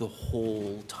talk the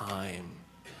whole time.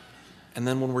 And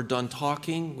then when we're done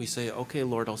talking, we say, okay,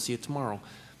 Lord, I'll see you tomorrow.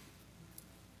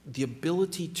 The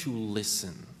ability to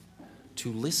listen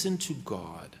to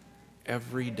God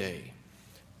every day.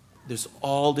 There's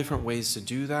all different ways to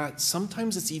do that.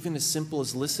 Sometimes it's even as simple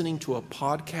as listening to a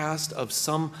podcast of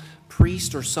some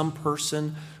priest or some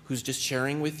person who's just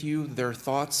sharing with you their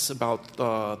thoughts about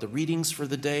the readings for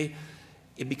the day.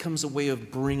 It becomes a way of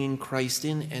bringing Christ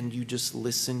in, and you just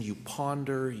listen, you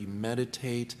ponder, you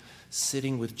meditate,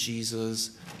 sitting with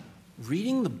Jesus.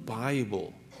 Reading the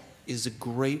Bible is a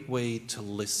great way to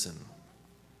listen.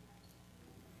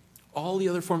 All the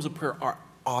other forms of prayer are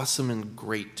awesome and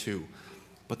great too,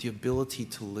 but the ability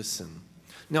to listen.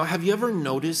 Now, have you ever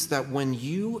noticed that when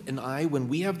you and I, when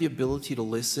we have the ability to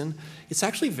listen, it's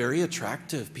actually very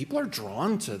attractive. People are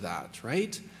drawn to that,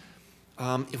 right?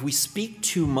 If we speak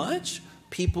too much,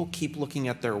 people keep looking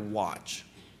at their watch.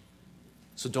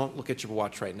 So don't look at your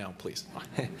watch right now, please.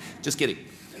 Just kidding.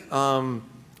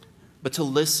 But to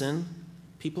listen,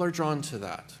 people are drawn to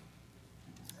that.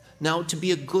 Now, to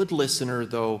be a good listener,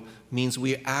 though, means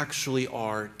we actually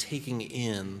are taking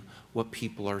in what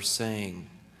people are saying.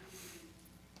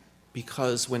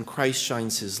 Because when Christ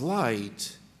shines his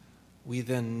light, we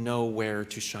then know where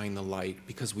to shine the light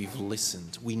because we've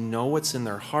listened. We know what's in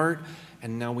their heart,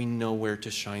 and now we know where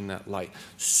to shine that light.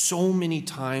 So many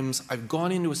times I've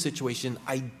gone into a situation,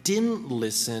 I didn't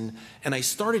listen, and I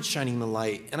started shining the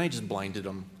light, and I just blinded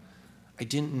them. I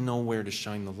didn't know where to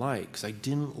shine the light because I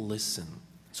didn't listen.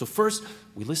 So first,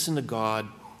 we listen to God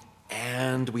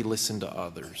and we listen to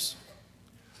others.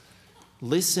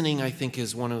 Listening, I think,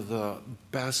 is one of the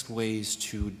best ways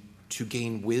to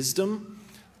gain wisdom,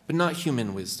 but not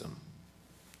human wisdom.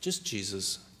 Just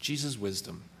Jesus'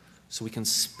 wisdom, so we can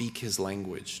speak his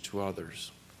language to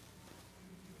others.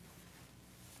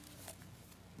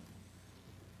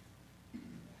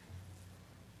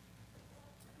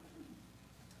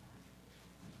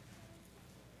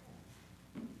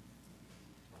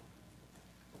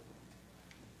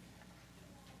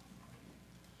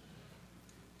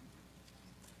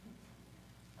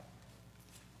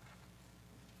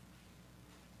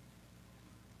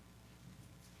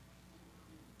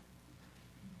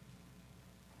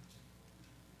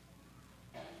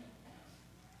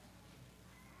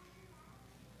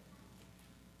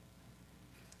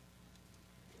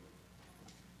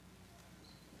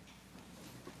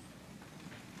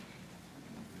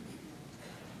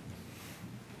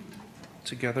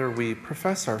 Together we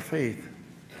profess our faith.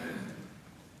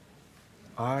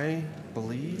 I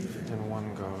believe in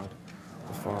one God,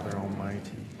 the Father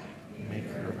Almighty,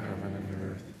 maker of heaven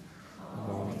and earth, of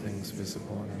all things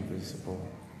visible and invisible.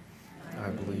 I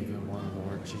believe in one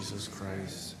Lord Jesus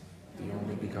Christ, the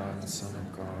only begotten Son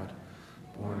of God,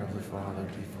 born of the Father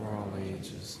before all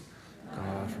ages,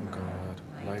 God from God,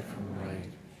 light from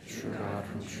light, true God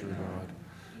from true God,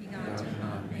 begotten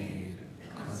not made,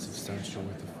 consubstantial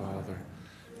with the Father.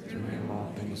 Through him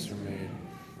all things are made.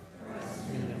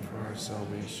 And for our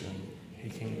salvation, he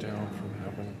came down from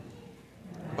heaven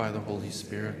by the Holy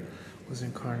Spirit, was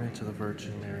incarnate to the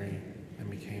Virgin Mary,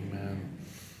 and became man.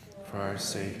 For our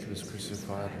sake, he was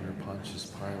crucified under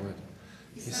Pontius Pilate.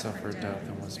 He suffered death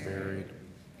and was buried,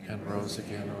 and rose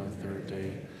again on the third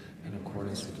day, in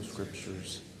accordance with the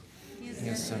Scriptures. He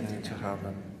ascended into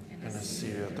heaven, and is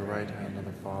seated at the right hand of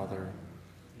the Father.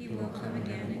 He will come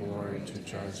again in glory to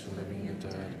judge the living and the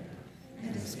dead,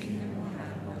 and his kingdom will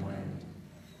have no end.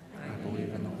 I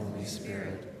believe in the Holy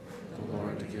Spirit, the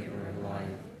Lord, the giver of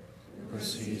life, who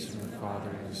proceeds from the Father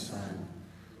and the Son.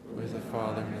 With the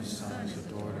Father and the Son is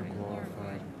adored and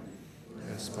glorified, who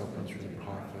has spoken through the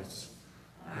prophets.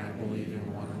 I believe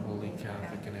in one holy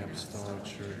Catholic and Apostolic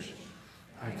Church.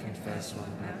 I confess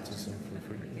one baptism for the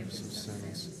forgiveness of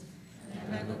sins,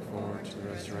 and I look forward to the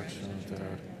resurrection of the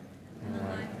dead and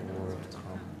life of the world to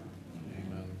come.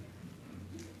 Amen.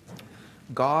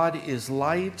 God is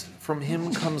light. From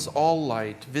him comes all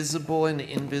light, visible and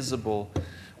invisible.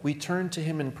 We turn to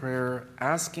him in prayer,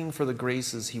 asking for the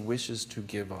graces he wishes to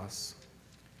give us.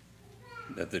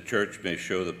 That the Church may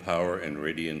show the power and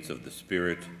radiance of the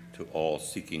Spirit to all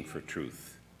seeking for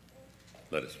truth.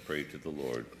 Let us pray to the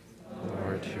Lord.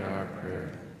 Lord, hear our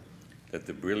prayer. That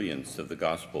the brilliance of the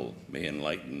gospel may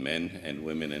enlighten men and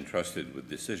women entrusted with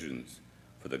decisions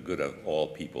for the good of all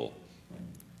people.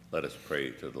 Let us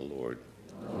pray to the Lord.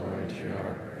 Lord, hear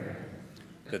our prayer.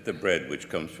 That the bread which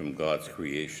comes from God's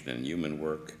creation and human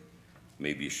work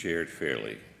may be shared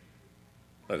fairly.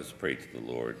 Let us pray to the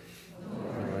Lord.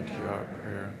 Lord, hear our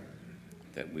prayer.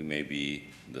 That we may be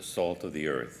the salt of the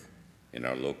earth in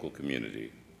our local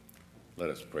community. Let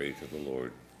us pray to the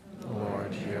Lord.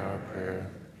 Lord, hear our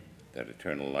prayer. That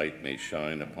eternal light may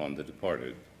shine upon the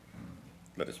departed.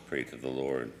 Let us pray to the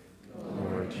Lord.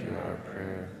 Lord, hear our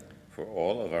prayer. For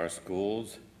all of our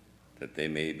schools, that they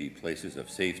may be places of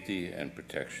safety and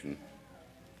protection,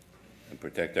 and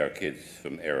protect our kids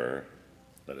from error.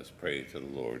 Let us pray to the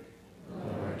Lord.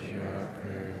 Lord, hear our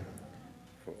prayer.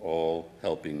 For all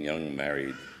helping young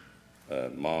married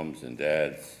moms and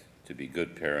dads to be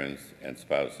good parents and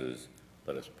spouses,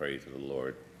 let us pray to the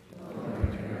Lord.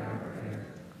 Lord, hear our prayer.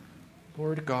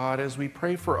 Lord God, as we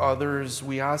pray for others,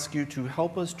 we ask you to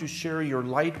help us to share your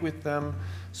light with them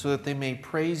so that they may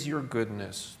praise your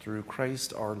goodness through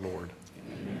Christ our Lord.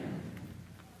 Amen.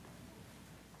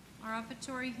 Our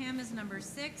offertory hymn is number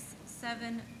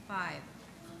 675.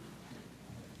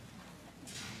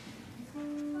 Do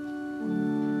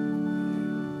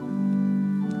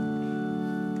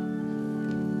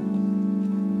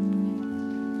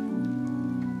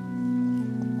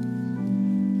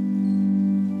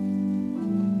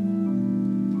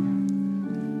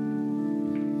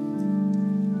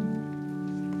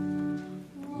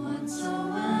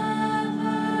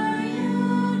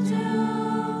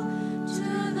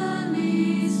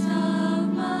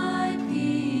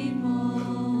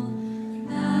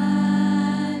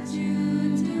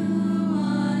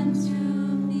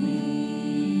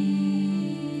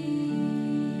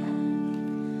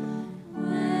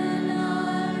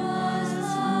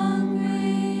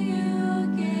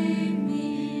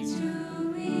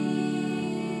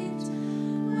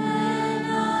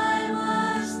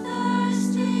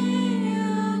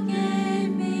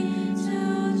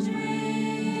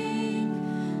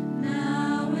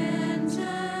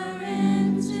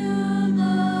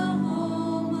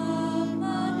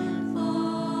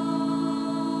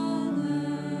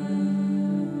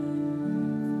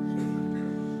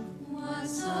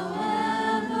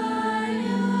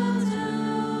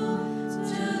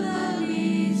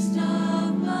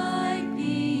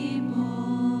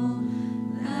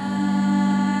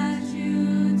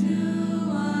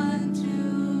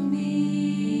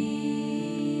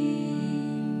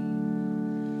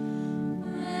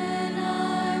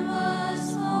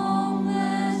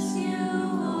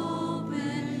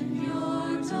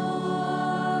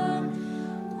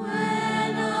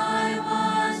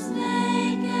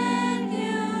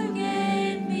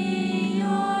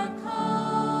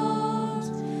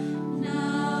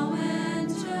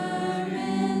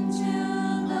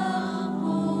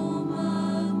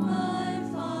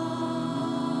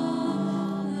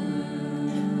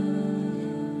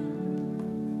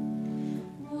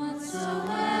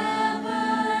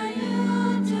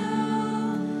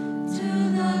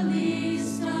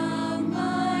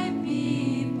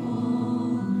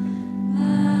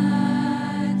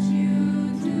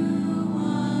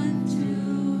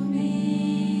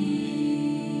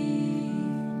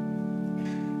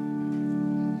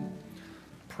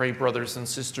Pray, brothers and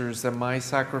sisters, that my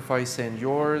sacrifice and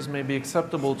yours may be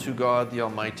acceptable to God, the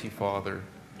Almighty Father.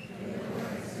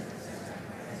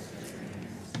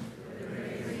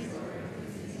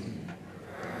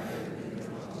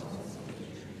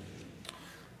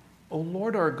 O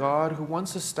Lord our God, who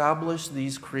once established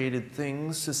these created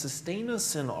things to sustain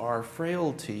us in our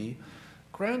frailty,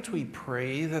 grant, we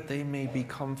pray, that they may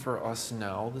become for us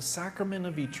now the sacrament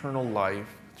of eternal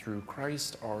life through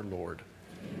Christ our Lord.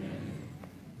 Amen.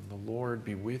 The Lord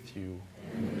be with you.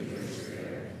 And with your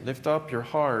spirit. Lift up your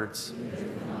hearts.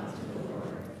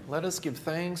 Let us give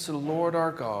thanks to the Lord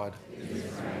our God.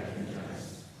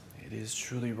 It is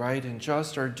truly right and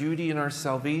just, our duty and our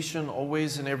salvation,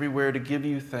 always and everywhere, to give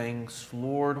you thanks,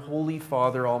 Lord, Holy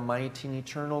Father, Almighty and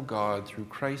eternal God, through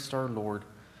Christ our Lord.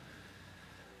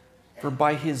 For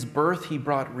by his birth he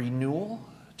brought renewal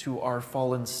to our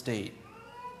fallen state.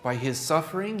 By his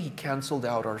suffering he canceled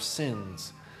out our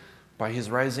sins. By his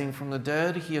rising from the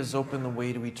dead he has opened the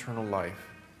way to eternal life.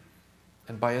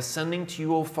 And by ascending to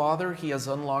you, O Father, he has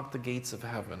unlocked the gates of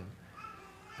heaven.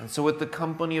 And so with the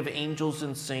company of angels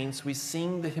and saints, we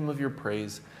sing the hymn of your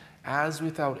praise, as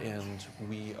without end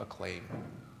we acclaim.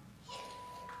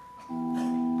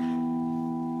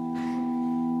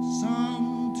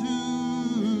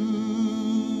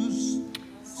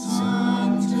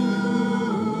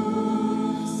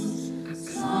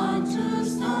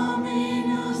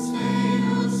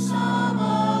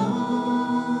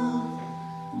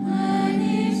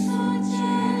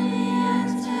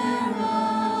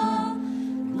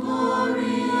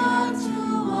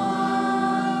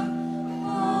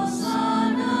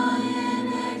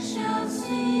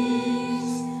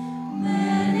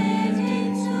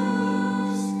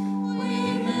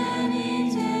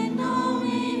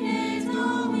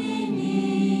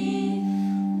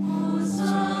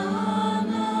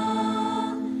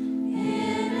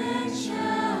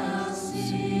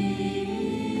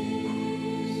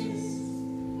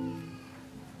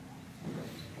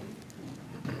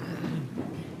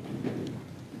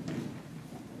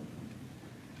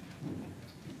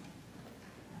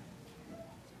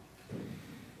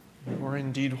 You are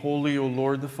indeed holy, O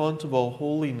Lord, the fount of all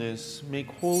holiness.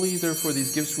 Make holy, therefore,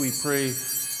 these gifts, we pray,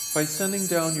 by sending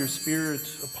down your Spirit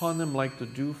upon them like the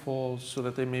dewfalls, so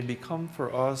that they may become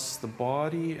for us the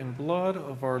body and blood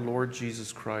of our Lord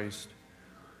Jesus Christ.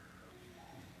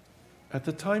 At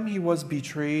the time he was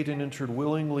betrayed and entered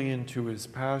willingly into his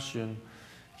passion,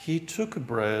 he took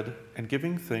bread and,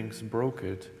 giving thanks, broke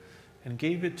it and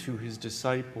gave it to his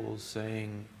disciples,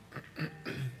 saying,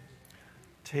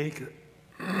 Take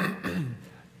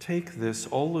this,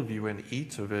 all of you, and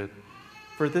eat of it,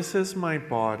 for this is my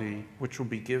body, which will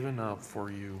be given up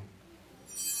for you.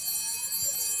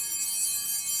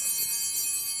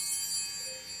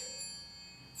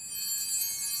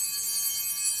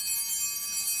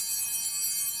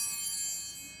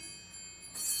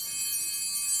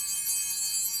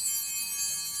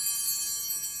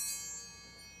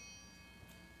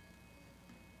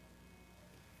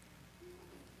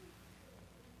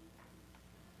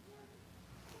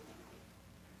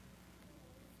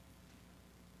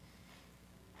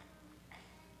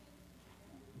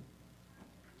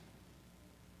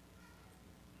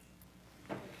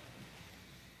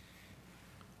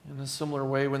 In a similar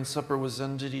way, when supper was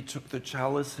ended, he took the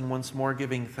chalice, and once more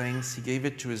giving thanks, he gave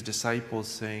it to his disciples,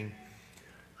 saying,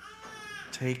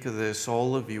 Take this,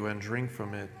 all of you, and drink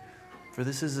from it, for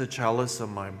this is the chalice of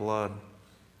my blood,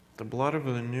 the blood of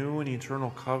the new and eternal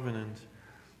covenant,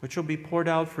 which will be poured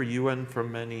out for you and for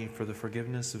many for the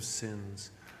forgiveness of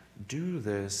sins. Do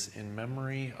this in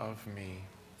memory of me.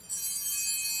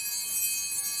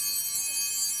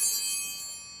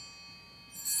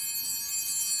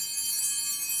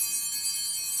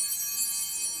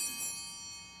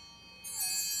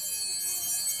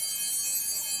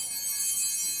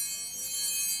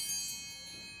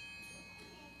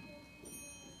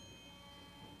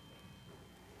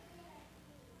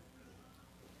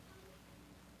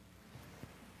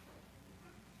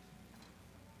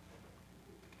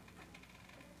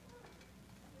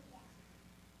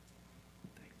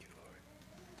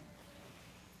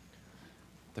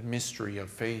 The mystery of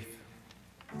faith.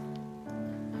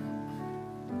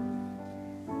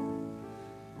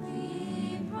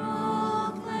 We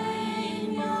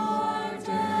proclaim your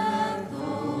death,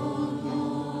 O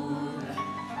Lord,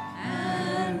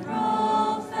 and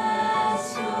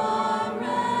profess your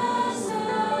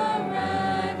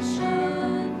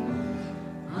resurrection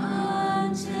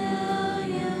until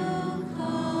you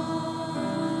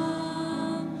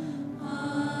come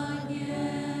again.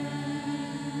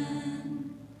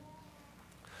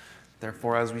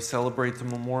 Therefore, as we celebrate the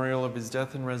memorial of his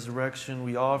death and resurrection,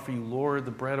 we offer you, Lord,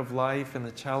 the bread of life and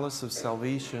the chalice of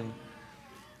salvation,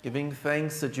 giving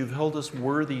thanks that you've held us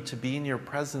worthy to be in your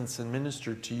presence and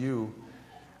minister to you.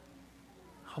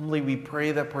 Humbly we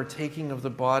pray that partaking of the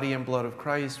body and blood of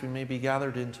Christ, we may be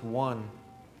gathered into one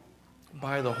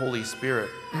by the Holy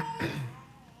Spirit.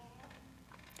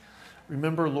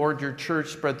 Remember, Lord, your church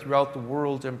spread throughout the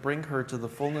world and bring her to the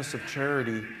fullness of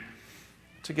charity,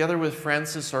 together with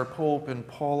Francis, our Pope, and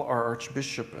Paul, our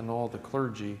Archbishop, and all the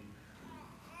clergy.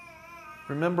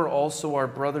 Remember also our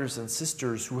brothers and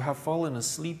sisters who have fallen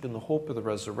asleep in the hope of the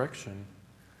resurrection,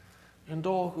 and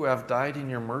all who have died in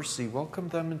your mercy. Welcome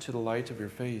them into the light of your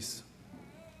face.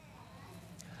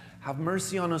 Have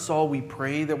mercy on us all, we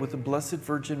pray, that with the Blessed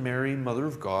Virgin Mary, Mother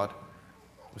of God,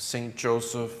 with Saint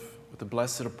Joseph, with the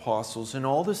blessed apostles, and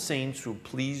all the saints who have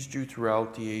pleased you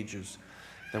throughout the ages,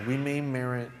 that we may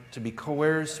merit to be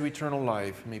co-heirs to eternal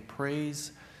life, may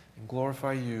praise and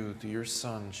glorify you through your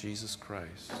Son, Jesus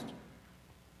Christ.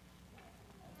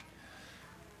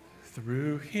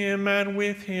 Through him and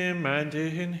with him and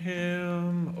in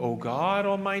him, O God,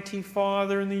 Almighty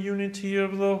Father, in the unity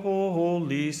of the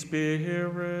Holy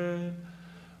Spirit,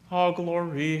 all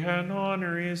glory and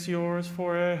honor is yours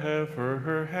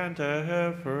forever and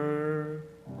ever.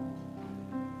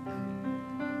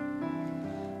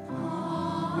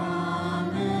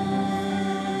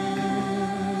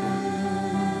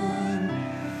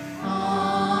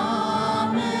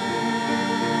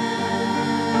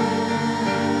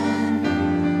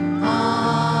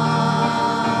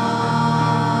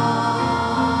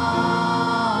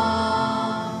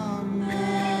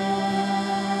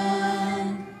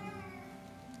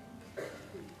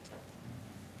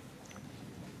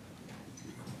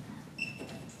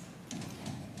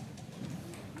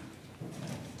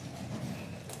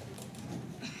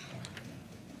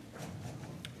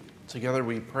 Together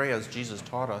we pray as Jesus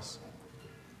taught us.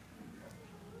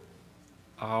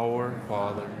 Our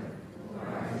Father,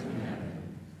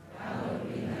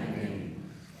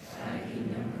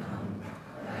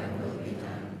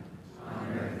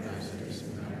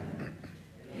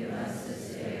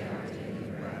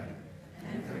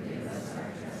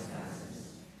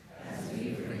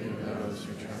 Those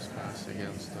who trespass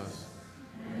against us,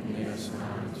 and lead us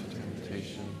not into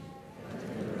temptation, but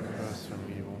deliver us from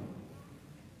evil.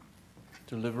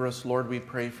 deliver us, Lord, we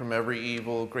pray, from every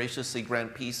evil. Graciously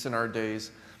grant peace in our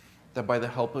days, that by the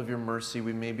help of your mercy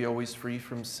we may be always free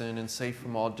from sin and safe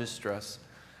from all distress,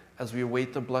 as we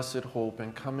await the blessed hope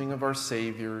and coming of our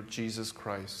Savior, Jesus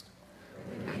Christ.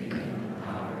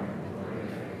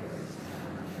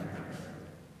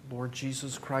 Lord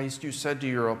Jesus Christ, you said to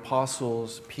your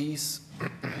apostles, peace,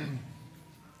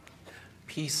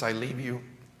 peace I leave you.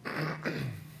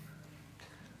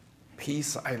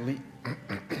 Peace I leave.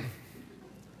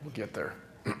 We'll get there.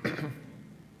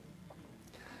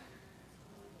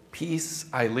 Peace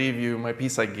I leave you, my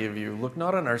peace I give you. Look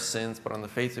not on our sins, but on the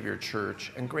faith of your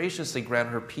church, and graciously grant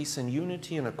her peace and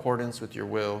unity in accordance with your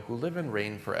will, who live and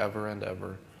reign forever and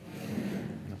ever.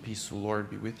 And the peace of the Lord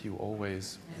be with you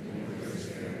always.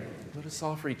 Let us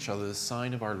offer each other the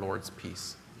sign of our Lord's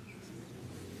peace.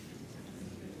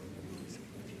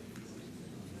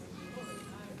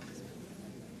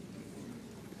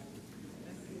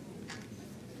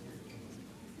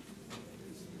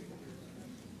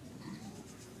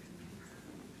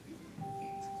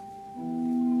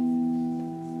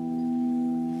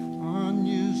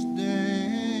 Agnus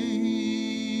Dei,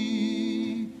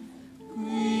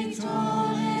 qui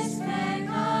tollis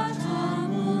peccata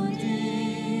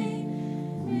mundi,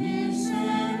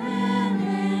 miserere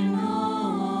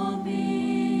nobis.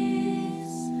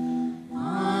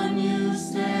 Agnus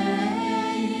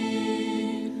Dei,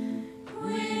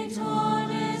 qui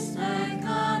tollis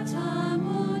peccata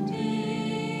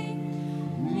mundi,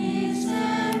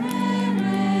 miserere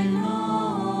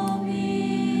nobis.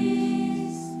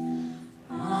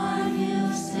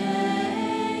 Agnus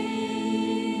Dei,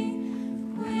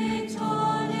 qui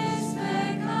tollis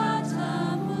peccata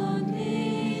mundi,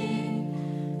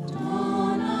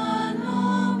 dona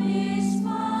nobis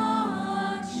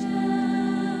pacem.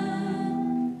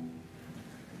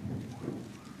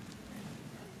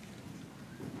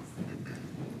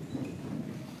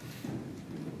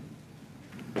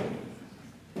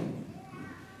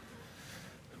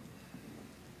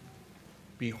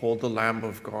 Behold the Lamb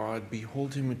of God.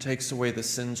 Behold him who takes away the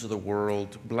sins of the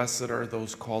world. Blessed are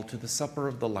those called to the supper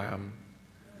of the Lamb.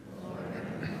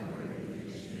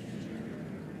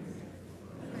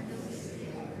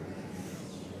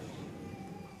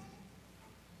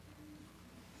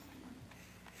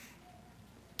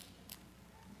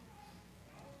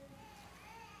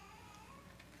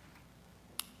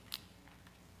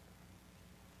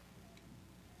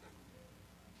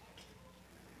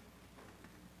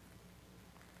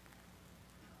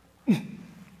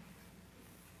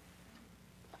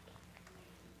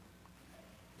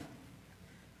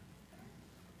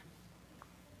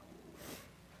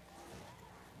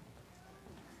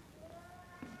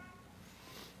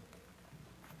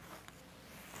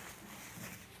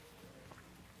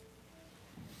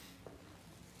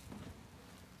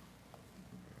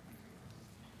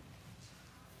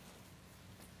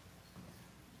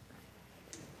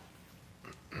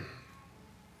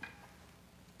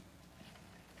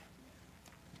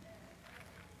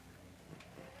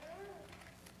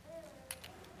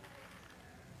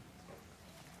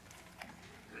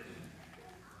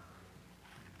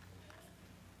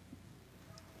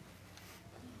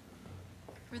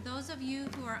 For those of you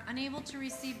who are unable to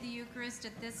receive the Eucharist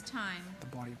at this time,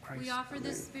 the body of Christ. we offer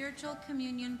this spiritual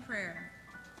communion prayer.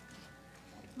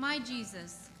 My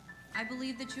Jesus, I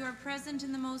believe that you are present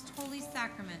in the most holy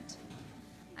sacrament.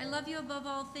 I love you above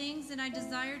all things, and I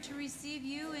desire to receive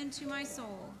you into my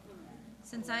soul.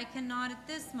 Since I cannot at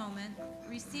this moment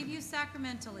receive you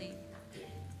sacramentally,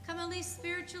 come at least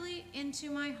spiritually into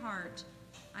my heart.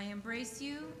 I embrace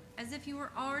you as if you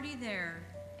were already there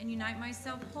and unite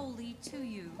myself wholly to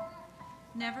you.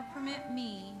 Never permit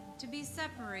me to be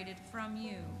separated from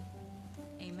you.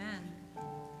 Amen.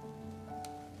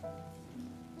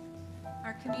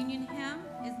 Our communion hymn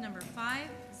is number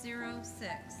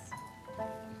 506.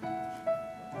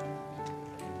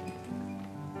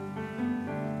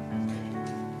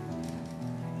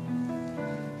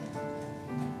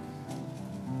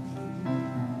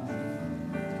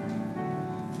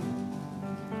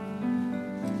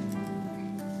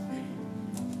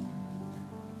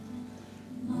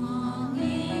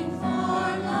 Longing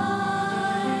for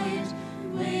light,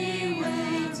 we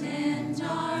wait in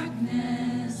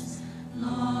darkness.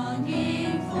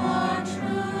 Longing for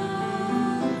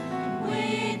truth,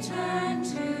 we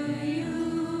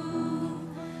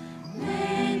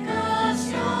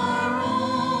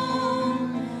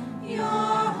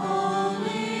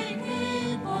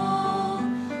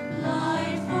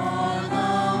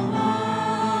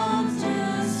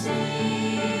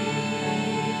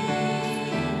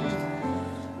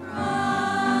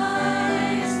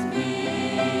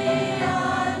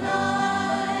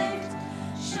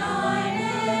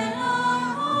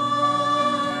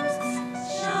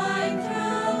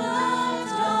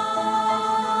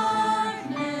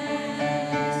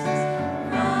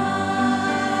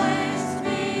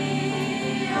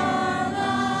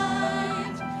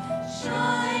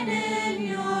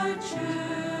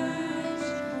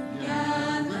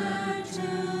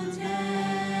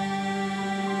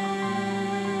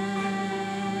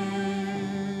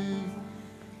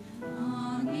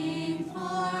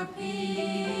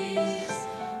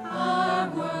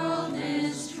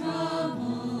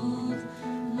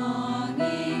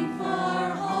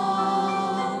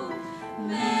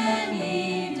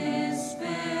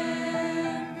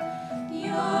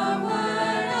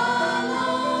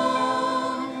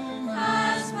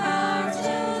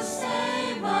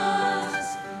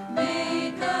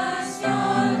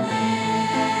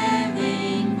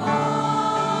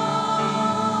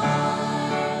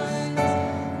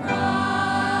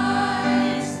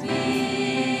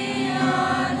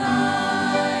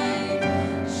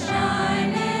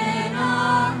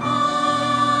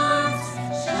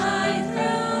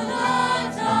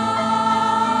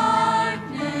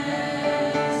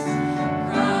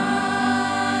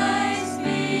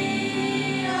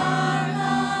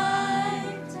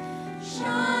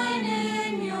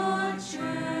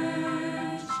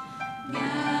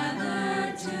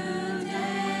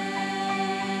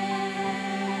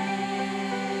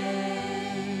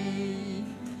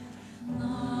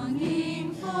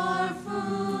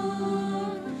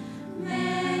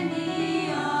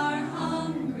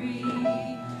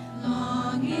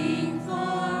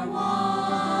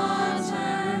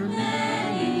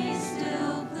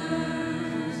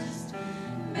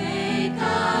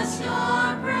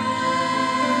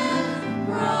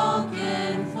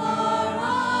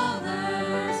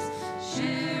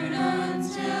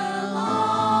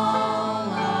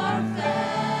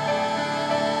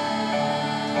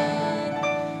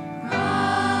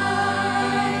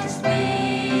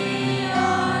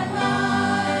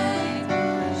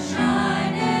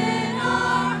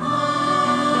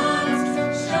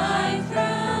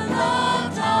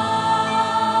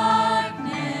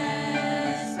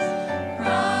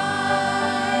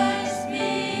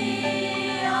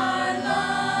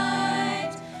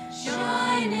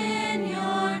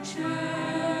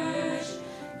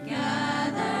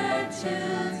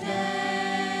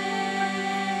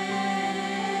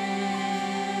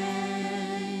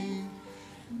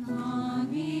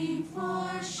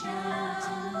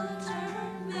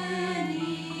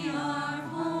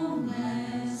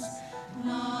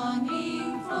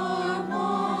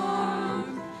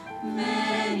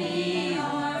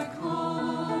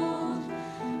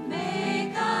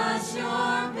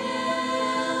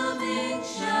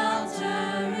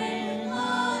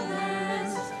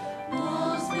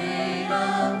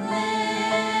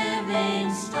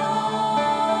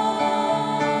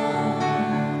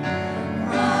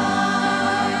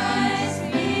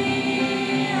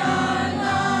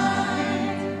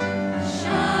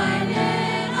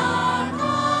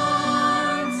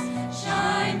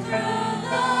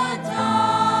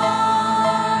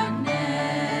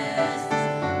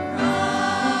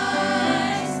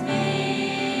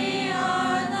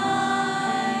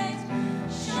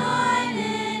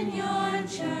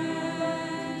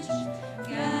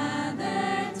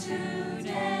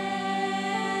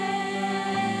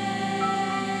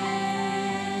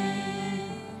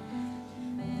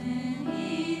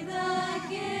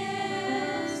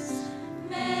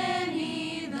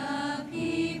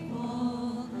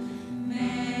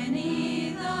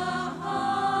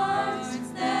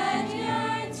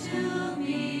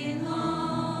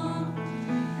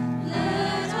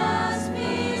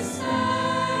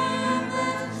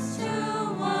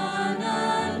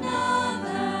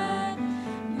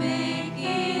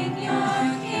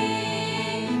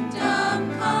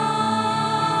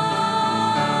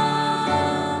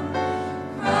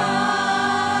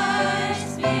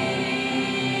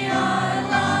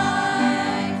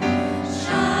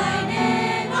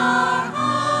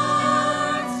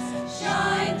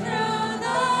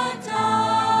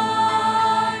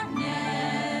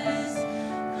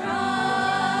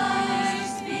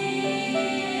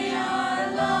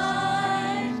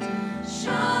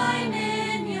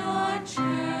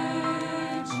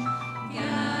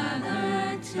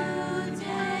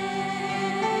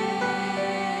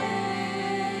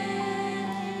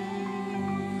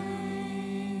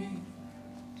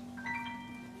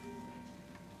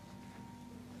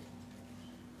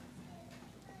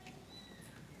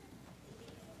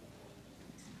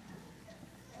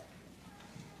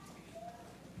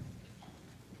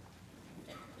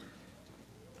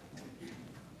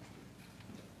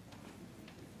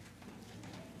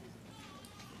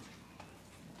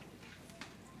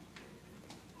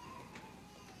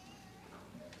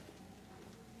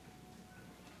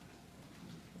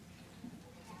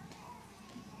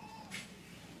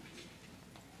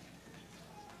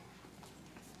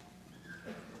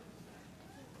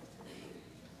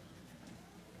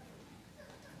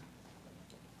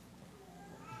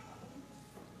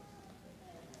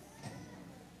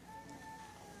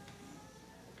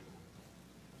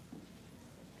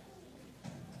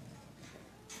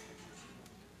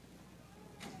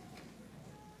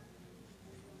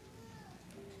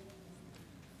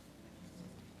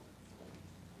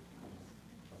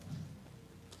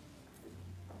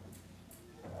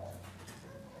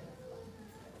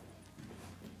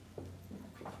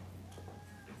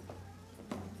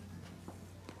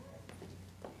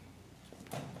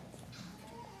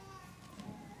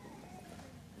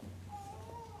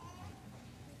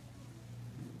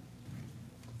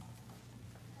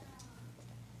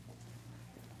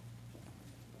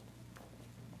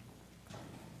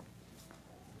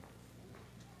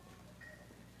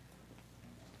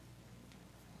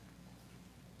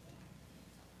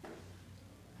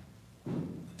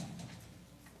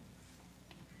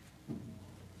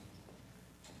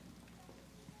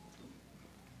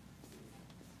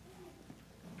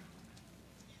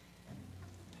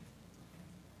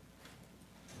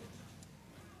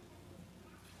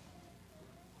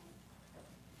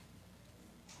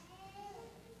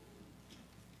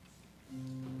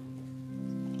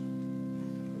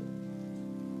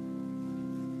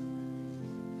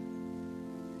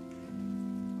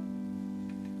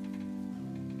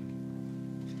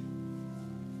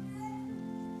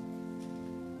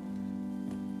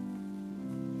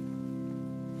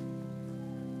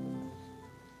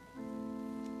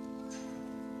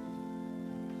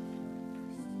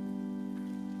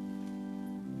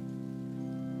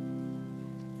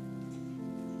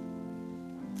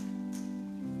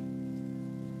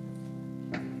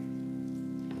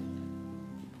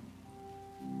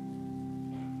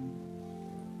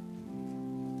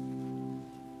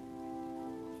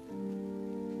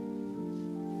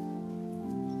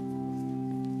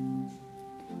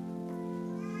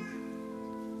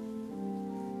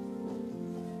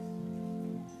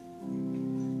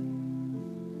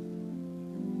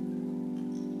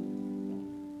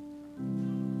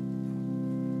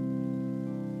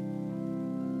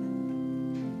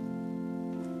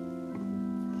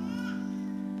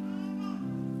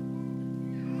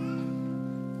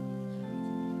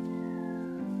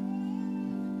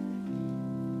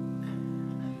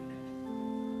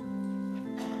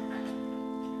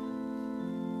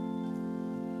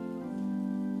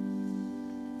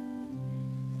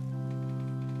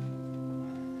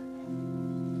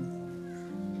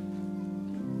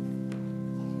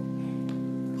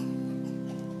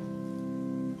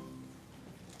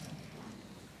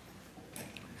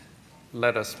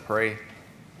Let us pray.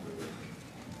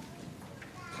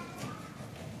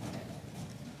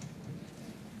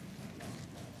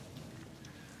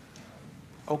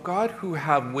 O God, who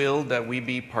have willed that we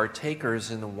be partakers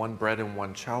in the one bread and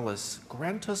one chalice,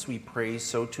 grant us, we pray,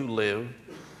 so to live,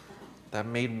 that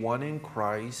made one in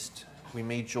Christ, we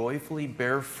may joyfully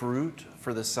bear fruit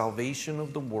for the salvation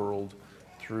of the world,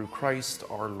 through Christ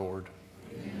our Lord.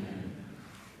 Amen.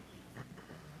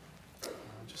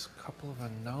 Just a couple of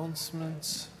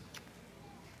announcements.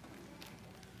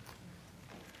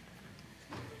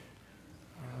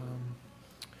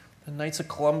 The Knights of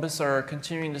Columbus are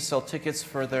continuing to sell tickets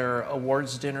for their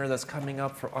awards dinner that's coming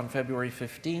up on February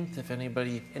 15th. If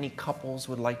any couples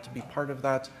would like to be part of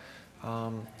that,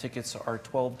 tickets are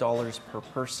 $12 per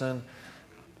person.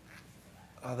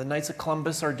 The Knights of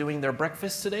Columbus are doing their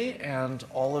breakfast today, and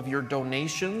all of your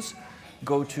donations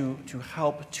go to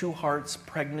help Two Hearts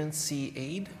Pregnancy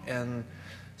Aid. And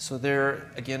so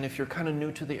there, again, if you're kind of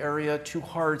new to the area, Two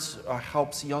Hearts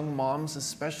helps young moms,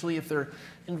 especially if they're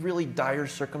in really dire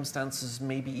circumstances,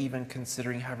 maybe even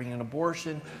considering having an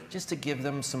abortion, just to give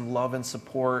them some love and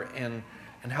support and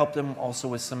help them also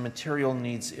with some material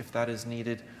needs if that is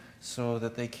needed, so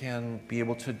that they can be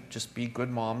able to just be good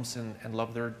moms and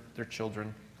love their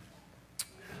children.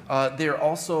 They're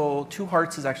also, Two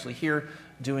Hearts is actually here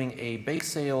doing a bake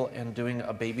sale and doing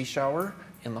a baby shower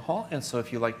in the hall. And so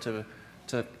if you like to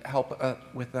help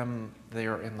with them, they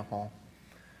are in the hall.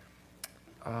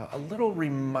 A little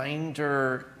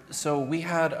reminder, so we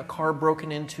had a car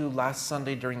broken into last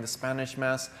Sunday during the Spanish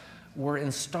Mass. We're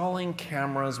installing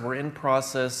cameras, we're in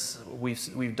process.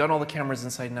 We've done all the cameras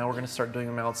inside, now we're gonna start doing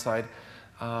them outside.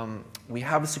 We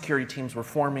have security teams, we're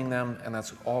forming them, and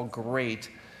that's all great,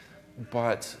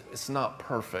 but it's not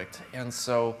perfect. And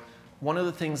so one of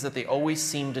the things that they always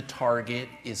seem to target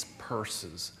is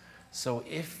purses. So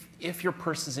if your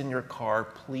purse is in your car,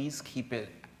 please keep it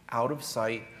out of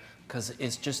sight, because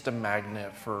it's just a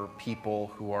magnet for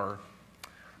people who are,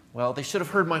 well, they should have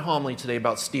heard my homily today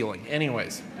about stealing.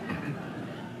 Anyways.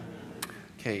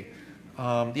 Okay,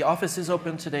 the office is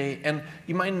open today, and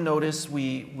you might notice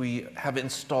we have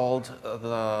installed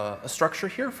a structure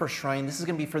here for shrine. This is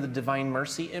going to be for the Divine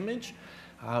Mercy image.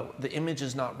 The image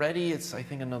is not ready. It's, I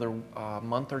think, another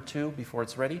month or two before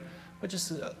it's ready. But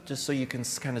just so you can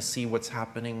kind of see what's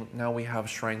happening, now we have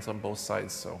shrines on both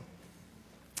sides, so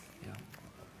yeah.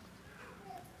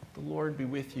 The Lord be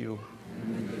with you.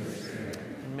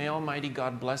 And may Almighty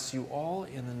God bless you all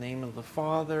in the name of the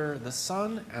Father, the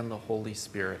Son, and the Holy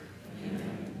Spirit.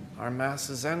 Amen. Our Mass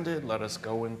is ended. Let us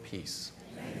go in peace.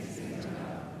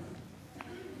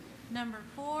 Number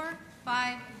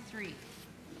 453.